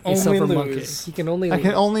 Dan can a only silver lose. monkey. He can only I lose.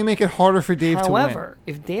 can only make it harder for Dave However,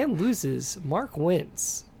 if Dan loses, Mark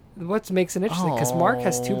wins. What makes it interesting? Because Mark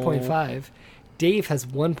has 2.5, Dave has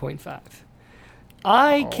 1.5.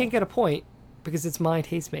 I can't get a point because it's my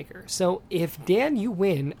tastemaker. So if Dan, you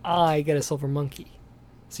win, I get a silver monkey.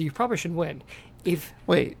 So you probably should win. If to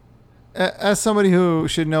win. Wait, as somebody who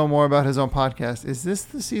should know more about his own podcast, is this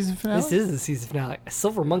the season finale? this is the season finale, a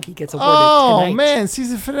silver monkey gets awarded Oh, tonight. man,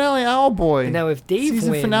 season finale Owl Boy. And now if Dave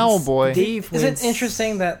Season wins, finale boy. Dave Is wins. it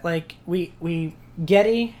interesting that like we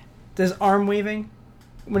Getty does arm waving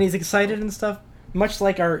when he's excited and stuff, much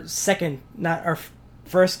like our second, not our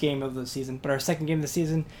first game of the season, but our second game of the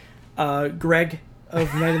season, Greg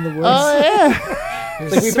of Night in the Woods. Oh, yeah.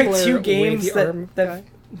 There's Like a we picked similar two games wavy arm that guy.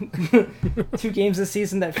 2 games this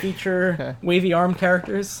season that feature Okay. wavy arm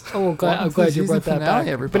characters. Oh, I'm Welcome to glad the you brought season that finale, back.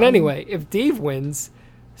 But everybody. anyway, if Dave wins,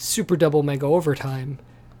 super double mega overtime,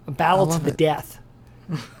 a battle to love the it. death.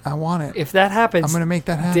 I want it. If that happens, I'm going to make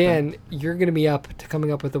that happen. Dan, you're going to be up to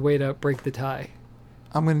coming up with a way to break the tie.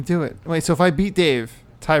 I'm going to do it. Wait, so if I beat Dave,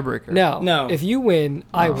 tiebreaker. No. If you win,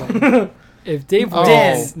 I Oh. win. If Dave Oh.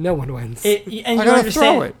 wins, no one wins. And I you gotta understand?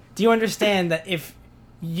 throw it. Do you understand that if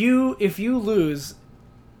you lose,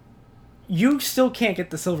 you still can't get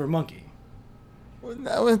the silver monkey?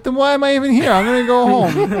 Then why am I even here? I'm going to go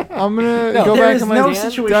home. I'm going to No, go there back is to my no Dan,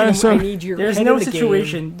 situation dinosaur. I need your There's head no of the game,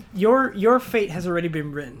 situation. Your fate has already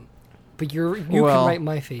been written. but you Well. can write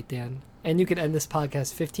my fate, Dan. And you can end this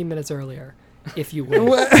podcast 15 minutes earlier if you win.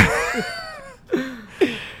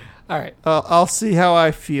 All right. I'll see how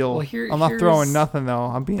I feel. Well, I'm not throwing here's- nothing, though.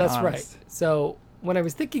 I'm being That's honest. right. So when I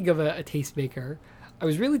was thinking of a tastemaker, I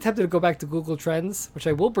was really tempted to go back to Google Trends, which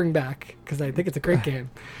I will bring back because I think it's a great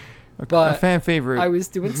game. A But fan favorite. I was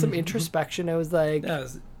doing some introspection. I was like, That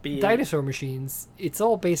was BA. Dinosaur Machines, it's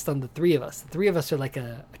all based on the three of us. The three of us are like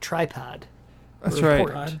a tripod. That's or a right.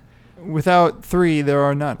 port. God. Without 3, there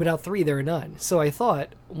are none. Without three, there are none. So I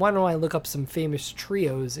thought, why don't I look up some famous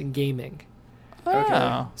trios in gaming?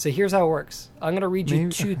 Oh. So here's how it works. I'm going to read you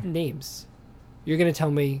Maybe- 2 names. You're going to tell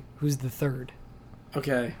me who's the third.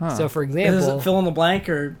 Okay. Huh. So for Is example, it fill in the blank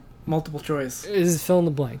or multiple choice? this is fill in the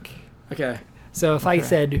blank. Okay. So if I Okay.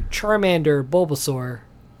 said Charmander, Bulbasaur,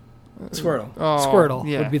 Squirtle. Oh, Squirtle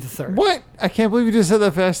yeah. would be the third. What? I can't believe you just said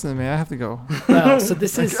that faster than me. I have to go. So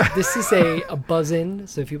this is a buzz in.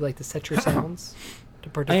 So if you'd like to set your sounds to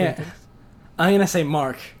particular things. I'm gonna say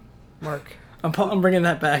Mark. Mark. I'm bringing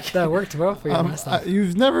that back. That worked well for you last time.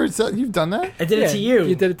 You've never said you've done that? I did it to you.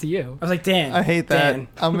 You did it to you. I was like, Dan. I hate that. Dan.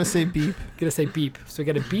 I'm gonna say beep. Gonna say beep. So we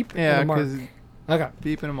got a beep Yeah, and a mark. because Okay.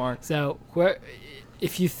 beep and a mark. So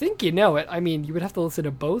if you think you know it, I mean, you would have to listen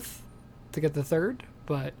to both to get the third.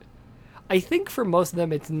 But I think for most of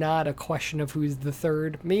them, it's not a question of who's the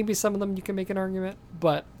third. Maybe some of them you can make an argument,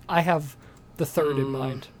 but I have the third in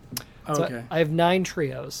mind. So Okay. I have 9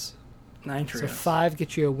 trios. 9 trios. So 5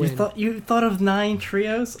 get you a win. You thought of 9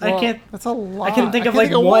 trios? Well, I can't. That's a lot. I can think of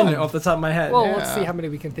like one off the top of my head. Well, Yeah. let's see how many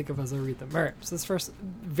we can think of as I read them. All right, so this first,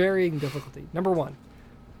 varying difficulty. Number 1,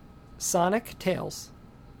 Sonic Tails.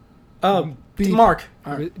 Oh, Beep. Mark.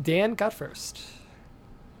 All right. Dan got first.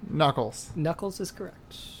 Knuckles. Knuckles is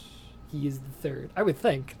correct. He is the third. I would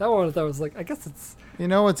think. That one I was like, I guess it's... You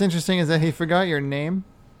know what's interesting is that he forgot your name,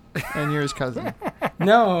 and you're his cousin.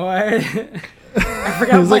 No, I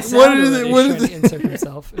forgot I was my like, what sound is already. it? What He's is trying to it? insert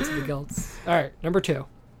himself into the gults. All right, number 2.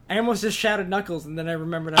 I almost just shouted Knuckles, and then I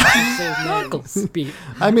remembered I should say his name. Knuckles. Beep.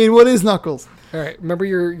 I mean, what is Knuckles? All right, remember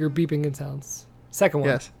your beeping and sounds. Second one.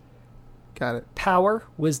 Yes. Got it. Power,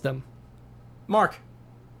 wisdom. Mark.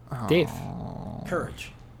 Dave.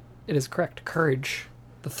 Courage. It is correct. Courage.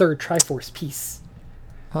 The third Triforce piece.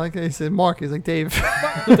 I like that he said Mark. He's like Dave.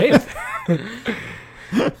 Dave.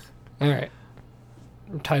 All right.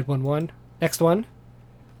 We're tied 1-1. Next one.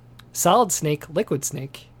 Solid Snake, Liquid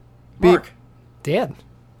Snake. Mark. Dan.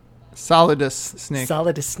 Solidus Snake.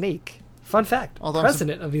 Solid as Snake. Fun fact. Although I'm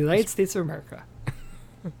President of the United States of America.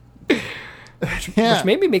 Yeah. Which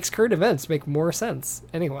maybe makes current events make more sense.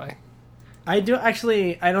 Anyway. I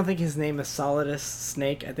don't think his name is Solidus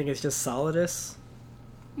Snake. I think it's just Solidus.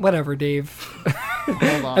 Whatever, Dave.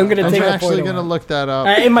 Hold on. I'm gonna take that actually point going to away. look that up.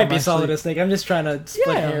 It might be I'm actually- Solidus Snake. I'm just trying to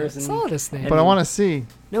split hairs. And Solid as Snake. But I want to see.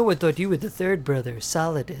 No one thought you were the third brother,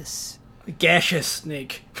 Solidus. Gaseous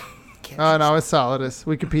Snake. Oh, no, it's Solidus.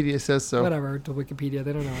 Wikipedia says so. Whatever, to Wikipedia,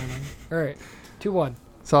 they don't know anything. All right, 2-1.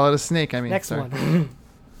 Solidus Snake, I mean. Next sorry. one.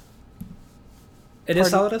 It is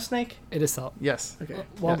Pardon? Solidus Snake? It is Solid. Yes. Okay.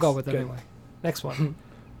 Well, I'll Yes, go with it good. anyway. Next one.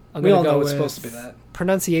 I'm We gonna all go know it's with supposed to be that.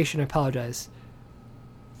 pronunciation. I apologize.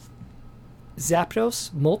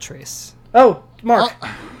 Zapdos Moltres. Oh, Mark.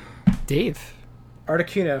 Dave.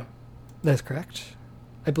 Articuno. That's correct.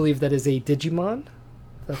 I believe that is a Digimon.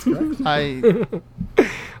 That's correct.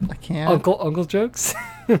 I can't. Uncle jokes.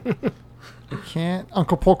 Can't.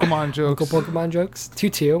 Uncle Pokemon jokes. Uncle Pokemon jokes.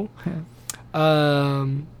 2-2.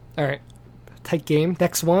 All right. Tight game.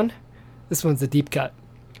 Next one. This one's a deep cut.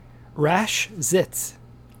 Rash Zitz.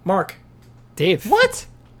 Mark. Dave. What?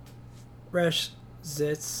 Resh.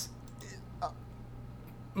 Zitz.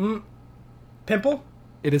 Pimple?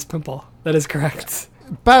 It is Pimple. That is correct.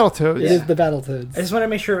 Battletoads. It is the Battletoads. I just want to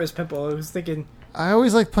make sure it was Pimple. I was thinking, I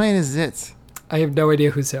always like playing as Zitz. I have no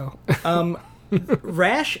idea who's who.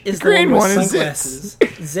 Rash is the green one with one is sunglasses.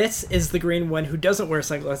 Zitz is the green one who doesn't wear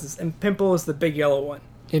sunglasses, and Pimple is the big yellow one.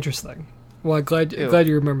 Interesting. Well, I'm glad Ew.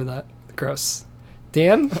 you remember that. Gross.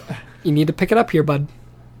 Dan, you need to pick it up here, bud.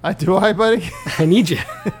 Do I, buddy? I need you.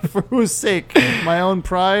 For whose sake? My own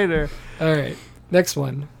pride or... All right. Next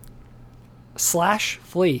one. Slash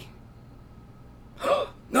Flea.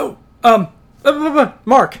 No.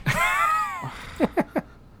 Mark.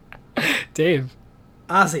 Dave.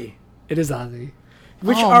 Ozzy. It is Ozzy.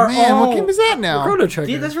 Which oh, are man, all what game is that now? Chrono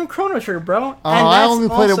Trigger. Yeah, that's from Chrono Trigger, bro. Oh, And I that's only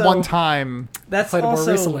played it also- one time. That's Played it more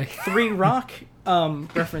also recently. 3 Rock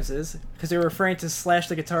references because they were referring to Slash,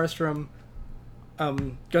 the guitarist from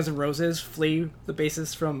Guns N' Roses, Flea, the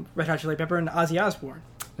bassist from Red Hot Chili Pepper, and Ozzy Osbourne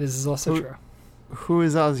This is also Who- true. Who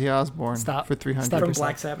is Ozzy Osbourne? Stop. For 300. Stop. from yourself.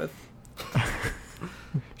 Black Sabbath.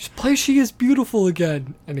 Play She Is Beautiful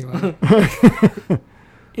again. Anyway.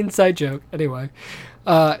 Inside joke. Anyway.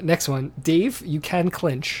 Next one. Dave, you can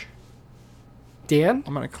clinch. Dan?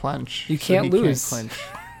 I'm going to clench. You so can't he lose. clinch.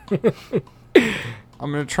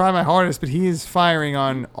 I'm going to try my hardest, but he is firing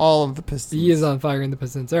on all of the pistons. He is on fire in the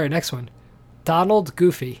Pistons. All right, next one. Donald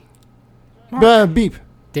Goofy. Beep.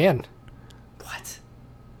 Dan. What?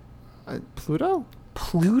 Pluto?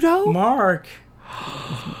 Pluto? Mark.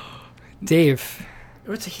 Dave.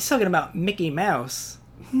 He's talking about Mickey Mouse.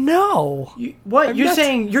 No. What? I'm You're not-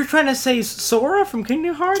 saying you're trying to say Sora from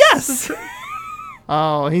Kingdom Hearts? Yes!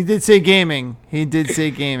 Oh, he did say gaming. He did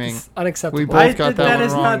say gaming. It's unacceptable. We both got that that one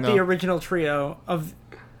is wrong, not though. the original trio of.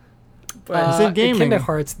 But, He said in gaming. Kingdom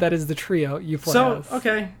Hearts, that is the trio you play so as.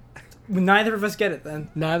 okay, neither of us get it then.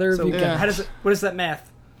 Neither So of you yeah. get how does it? What is that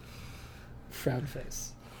math? Frown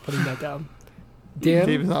face. putting that down. Dan,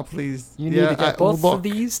 Dave is not pleased. you need to get both look. of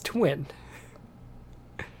these to win.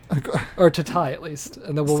 Or to tie, at least.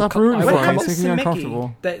 And then we'll Stop come, rooting I for will him. come It's up, making to me Mickey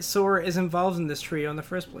uncomfortable. that Sora is involved in this trio in the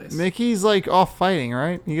first place? Mickey's like off fighting,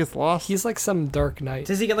 right? He gets lost. he's like some dark knight.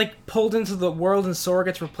 Does he get like pulled into the world and Sora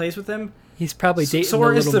gets replaced with him? He's probably dating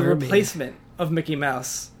Sora the is Little the Mermaid. replacement of Mickey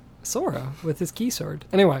Mouse. Sora with his key sword.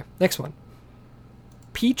 Anyway, next one.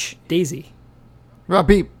 Peach Daisy. Rob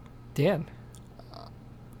Beep. Dan.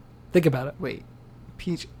 Think about it. Wait.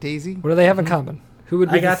 Peach Daisy? What do they have in common? Who would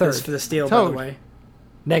be I got the third? this for the steal, by Toad. the way.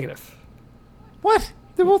 Negative. What?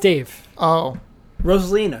 They're both. Dave. Oh.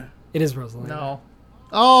 Rosalina. It is Rosalind. No.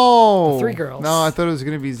 Oh. The three girls. No, I thought it was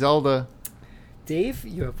going to be Zelda. Dave,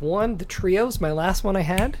 you have one. The trios, my last one I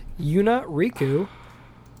had. Yuna, Riku.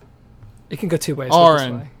 It can go two ways. Put it this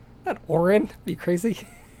Auron. way. Not Orin. Be crazy.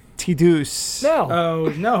 T-Deuce. No. Oh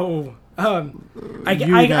no.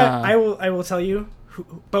 Yuna. I will tell you.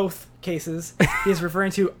 Both cases, he's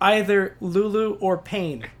referring to either Lulu or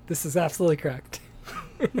Pain. This is absolutely correct.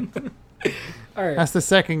 All right. That's the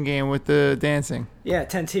second game with the dancing. Yeah,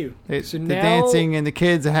 10-2. So The now- dancing and the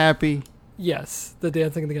kids are happy. Yes, the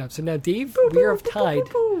dancing in the gap. So now, Dave, we are tied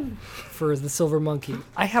for the Silver Monkey.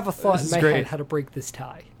 I have a thought This in is my great. head how to break this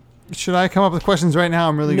tie. Should I come up with questions right now?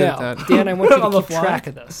 I'm really good No, at that. Dan, I want you On the to keep fly? track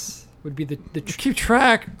of this. Would be the Keep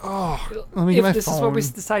track. Oh, let me get if my this phone. is what we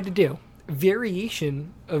decide to do.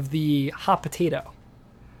 Variation of the hot potato.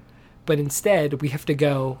 But instead, we have to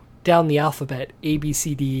go down the alphabet, A, B,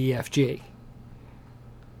 C, D, E, F, G.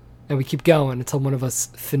 And we keep going until one of us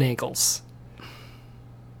finagles.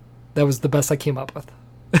 That was the best I came up with.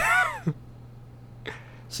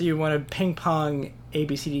 So you want to ping pong A,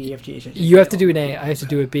 B, C, D, E, F, G, H, I, J, You have to K, L. do an A, I have to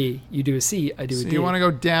do a B. You do a C, I do a So D. you want to go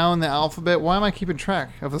down the alphabet? Why am I keeping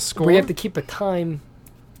track of the score? We have to keep a time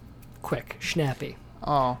quick, snappy.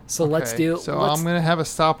 Oh, So let's okay. do- So let's- I'm gonna have a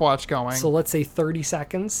stopwatch going. So let's say 30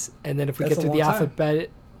 seconds, and then if we That's get a through the long time. alphabet,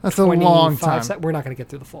 That's a long time. We're not going to get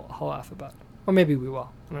through the whole alphabet. Or maybe we will.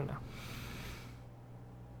 I don't know.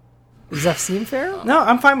 Does that seem fair? No,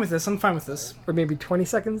 I'm fine with this. Or maybe 20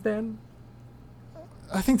 seconds, Dan?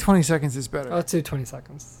 I think 20 seconds is better. Let's do 20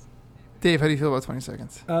 seconds. Dave, how do you feel about 20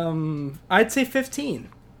 seconds? I'd say 15.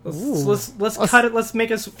 Ooh. Let's cut it. Let's make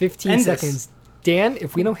us 15 end this. seconds. Dan,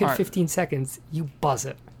 if we don't hit Alright. 15 seconds, you buzz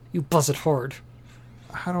it. You buzz it hard.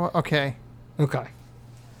 How do I? Okay. Okay.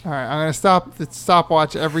 All right. I'm gonna stop the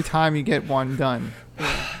stopwatch every time you get one done.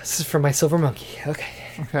 This is for my silver monkey. Okay.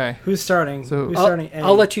 Okay. Who's starting? So- Who's I'll, starting? A?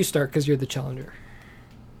 I'll let you start because you're the challenger.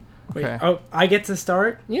 Wait, Okay. oh, I get to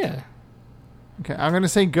start. Yeah. Okay. I'm gonna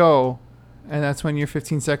say go, and that's when your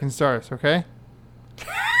 15 seconds starts. Okay.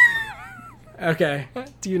 Okay.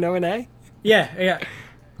 Do you know an A? Yeah.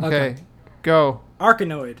 Okay. Go.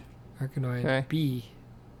 Arkanoid. Arkanoid. Okay. B.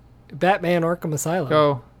 Batman Arkham Asylum.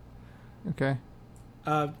 Go. Okay.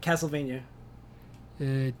 Castlevania.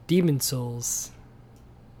 Demon Souls.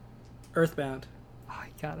 Earthbound. Oh, I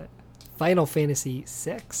got it. Final Fantasy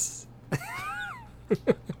 6.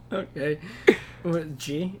 Okay. What,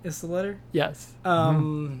 G is the letter. Yes.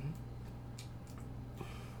 Mm-hmm.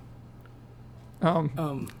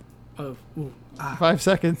 Oh. Ooh, 5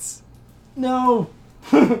 seconds. No.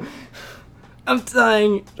 I'm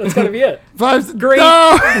dying. That's gotta be it. 5. Great.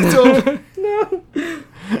 No. No.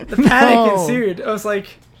 The panic No. ensued. I was like,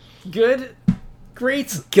 good,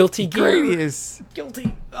 great, Guilty Gear. Gradius.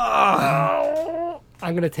 guilty. Ah.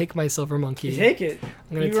 I'm gonna take my silver monkey. Take it.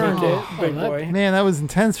 I'm gonna You take earned it. it, big that- boy. Man, that was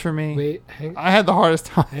intense for me. Wait, I had the hardest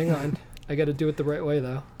time. hang on. I gotta do it the right way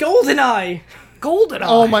though. GoldenEye. Golden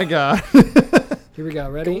Oh my god. Here we go.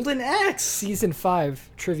 Ready? Golden Axe. Season 5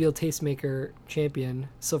 Trivial Tastemaker champion,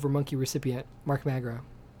 Silver Monkey recipient, Mark Magro.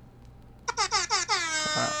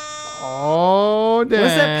 Oh damn.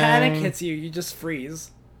 Once that panic hits you, you just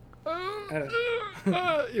freeze.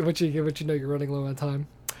 What you know, you're running low on time.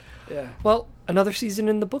 Yeah. Well, another season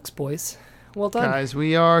in the books, boys. Well done. Guys,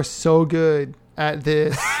 we are so good at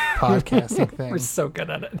this podcasting thing. We're so good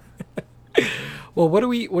at it. Well, what are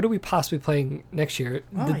we possibly playing next year?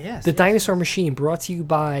 Oh, the yes, the yes, Dinosaur Machine, brought to you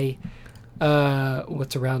by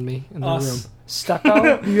what's around me in the Us. room.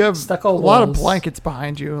 Stucco. You have Stucco a lot of walls. blankets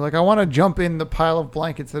behind you. Like, I want to jump in the pile of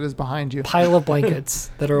blankets that is behind you. Pile of blankets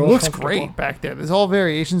that are It all looks comfortable. great back there. There's all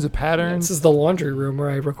variations of patterns. This is the laundry room where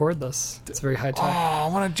I record this. It's very high Oh, tech. I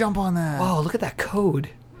want to jump on that. Oh, look at that code.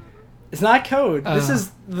 It's not code. This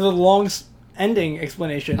is the long ending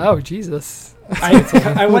explanation. Oh, Jesus.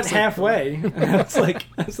 I went halfway. I was like,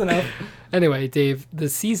 that's enough. Anyway, Dave, the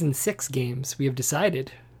season 6 games we have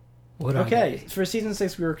decided. What are Okay, they? for season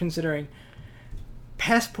 6, we were considering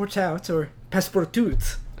Passportout or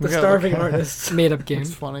Passportut, the We got- starving okay. artists. Made up game.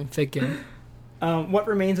 It's funny. Fake game. What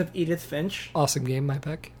Remains of Edith Finch. Awesome game, my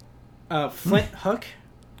pick. Flint Hook.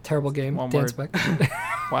 Terrible game. One Dan's word. pick.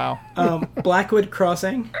 Wow. Blackwood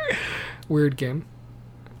Crossing. Weird game.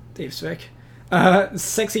 Dave Spick.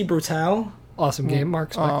 Sexy Brutale. Awesome game,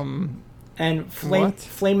 Mark's pick. And What?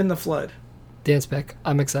 Flame in the Flood. Dan's pick.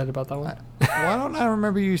 I'm excited about that one. Why don't I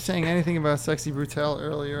remember you saying anything about Sexy Brutale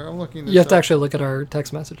earlier? I'm looking this You have to up. actually look at our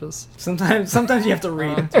text messages. Sometimes you have to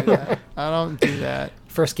read. I don't do that.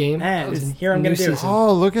 First game. And is here I'm new going to do it. season.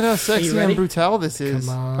 Oh, look at how sexy ready? and brutal this is.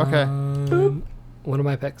 Come on. Okay. Boop. One of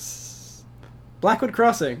my picks. Blackwood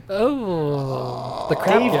Crossing. Oh, the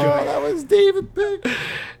crap Dave game. Oh, that was David Pick.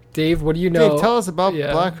 Dave, what do you know? Dave, tell us about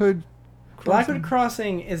Yeah. Black Hood. Blackwood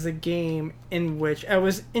Crossing is a game in which I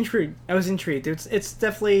was intrigued. It's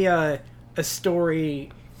definitely a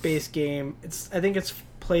story-based game. I think it's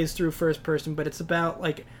plays through first person, but it's about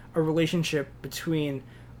like a relationship between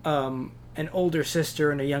an older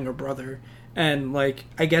sister and a younger brother, and like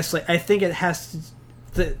I guess like I think it has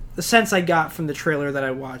to, the sense I got from the trailer that I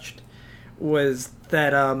watched was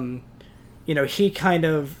that he kind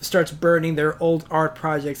of starts burning their old art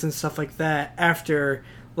projects and stuff like that after.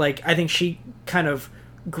 Like, I think she kind of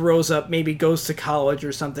grows up, maybe goes to college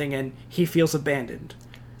or something, and he feels abandoned.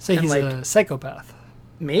 Say and, he's like, a psychopath.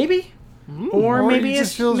 Maybe? Or maybe he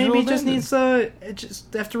just it's feels maybe real it just abandoned. needs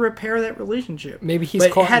just have to repair that relationship. Maybe he's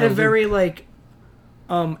but caught it had in a a very like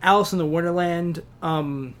Alice in the Wonderland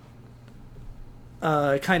kind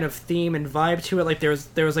of theme and vibe to it. Like there was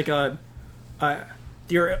like you're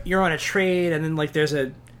on a train, and then like there's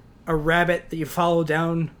a rabbit that you follow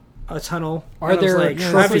down a tunnel. Are And I was there like,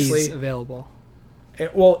 trophies obviously- available?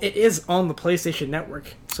 it is on the PlayStation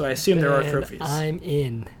Network, so I assume there are Then trophies. I'm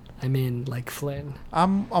in like Flynn.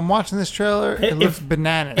 I'm watching this trailer. It If- looks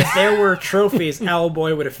bananas. If there were trophies,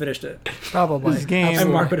 Owlboy would have finished it. Probably. This game- And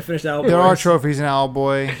Absolutely. Mark would have finished Owlboy. There are trophies in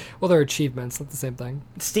Owlboy. Well, there are achievements. Not the same thing.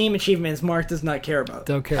 Steam achievements Mark does not care about.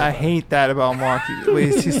 Don't care. I about hate that about Mark. Wait,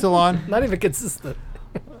 is he still on? it. Not even consistent.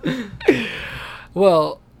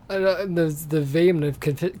 Well, the vein of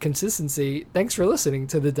consistency. Thanks for listening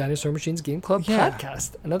to the Dinosaur Machines Game Club Yeah.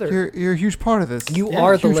 podcast. Another. You're a huge part of this. You Yeah,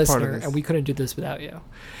 are the huge part of listener, this. and we couldn't do this without you.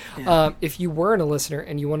 Yeah. If you weren't a listener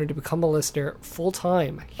and you wanted to become a listener full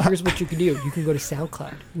time, here's what you can do. You can go to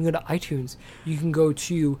SoundCloud. You can go to iTunes. You can go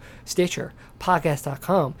to Stitcher,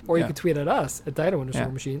 podcast.com, or you Yeah. can tweet at us at Dino Dinosaur Yeah.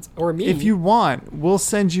 Machines, or me. If you want, we'll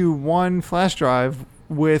send you one flash drive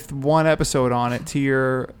with one episode on it to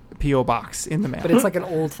your P.O. box in the mail. But it's like an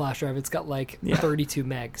old flash drive. It's got like Yeah. 32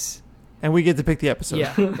 megs. And we get to pick the episode.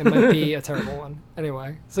 Yeah, it might be a terrible one.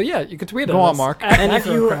 Anyway, so yeah, you can tweet at Go us. on, Mark. At And if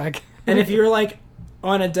you- Macrocrag. And if you're like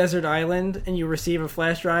on a desert island and you receive a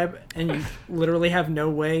flash drive and you literally have no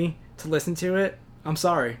way to listen to it, I'm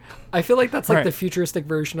sorry. I feel like that's like Right. the futuristic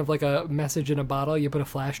version of like a message in a bottle. You put a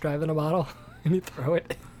flash drive in a bottle and you throw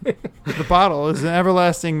it. The bottle is an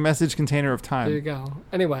everlasting message container of There you time. go.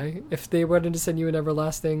 Anyway, if they wanted to send you an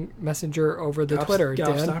everlasting messenger over the Twitter, Dan,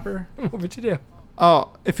 Gobstopper. what would you do? Oh,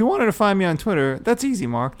 if you wanted to find me on Twitter, that's easy,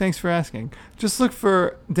 Mark. Thanks for asking. Just look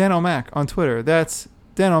for Dan O'Mac on Twitter. That's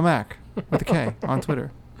Dan O'Mac with a K on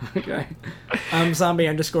Twitter. Okay. I'm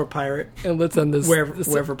zombie_pirate. And let's end this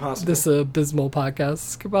Wherever possible. this abysmal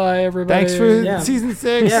podcast. Goodbye, everybody. Thanks for Yeah. season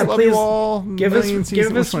 6. Yeah, Love please you all. Give us Million season-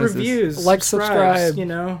 give us which one is this? reviews. Like, subscribe. You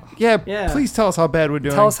know. Yeah, Yeah. please tell us how bad we're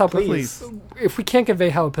doing. Tell us how Please. If we can't convey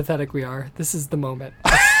how pathetic we are, this is the moment.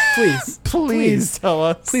 Please, Please tell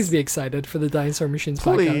us. please be excited for the Dinosaur Machines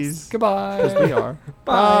Please. podcast. Goodbye. Because we are. Bye.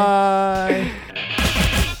 Bye.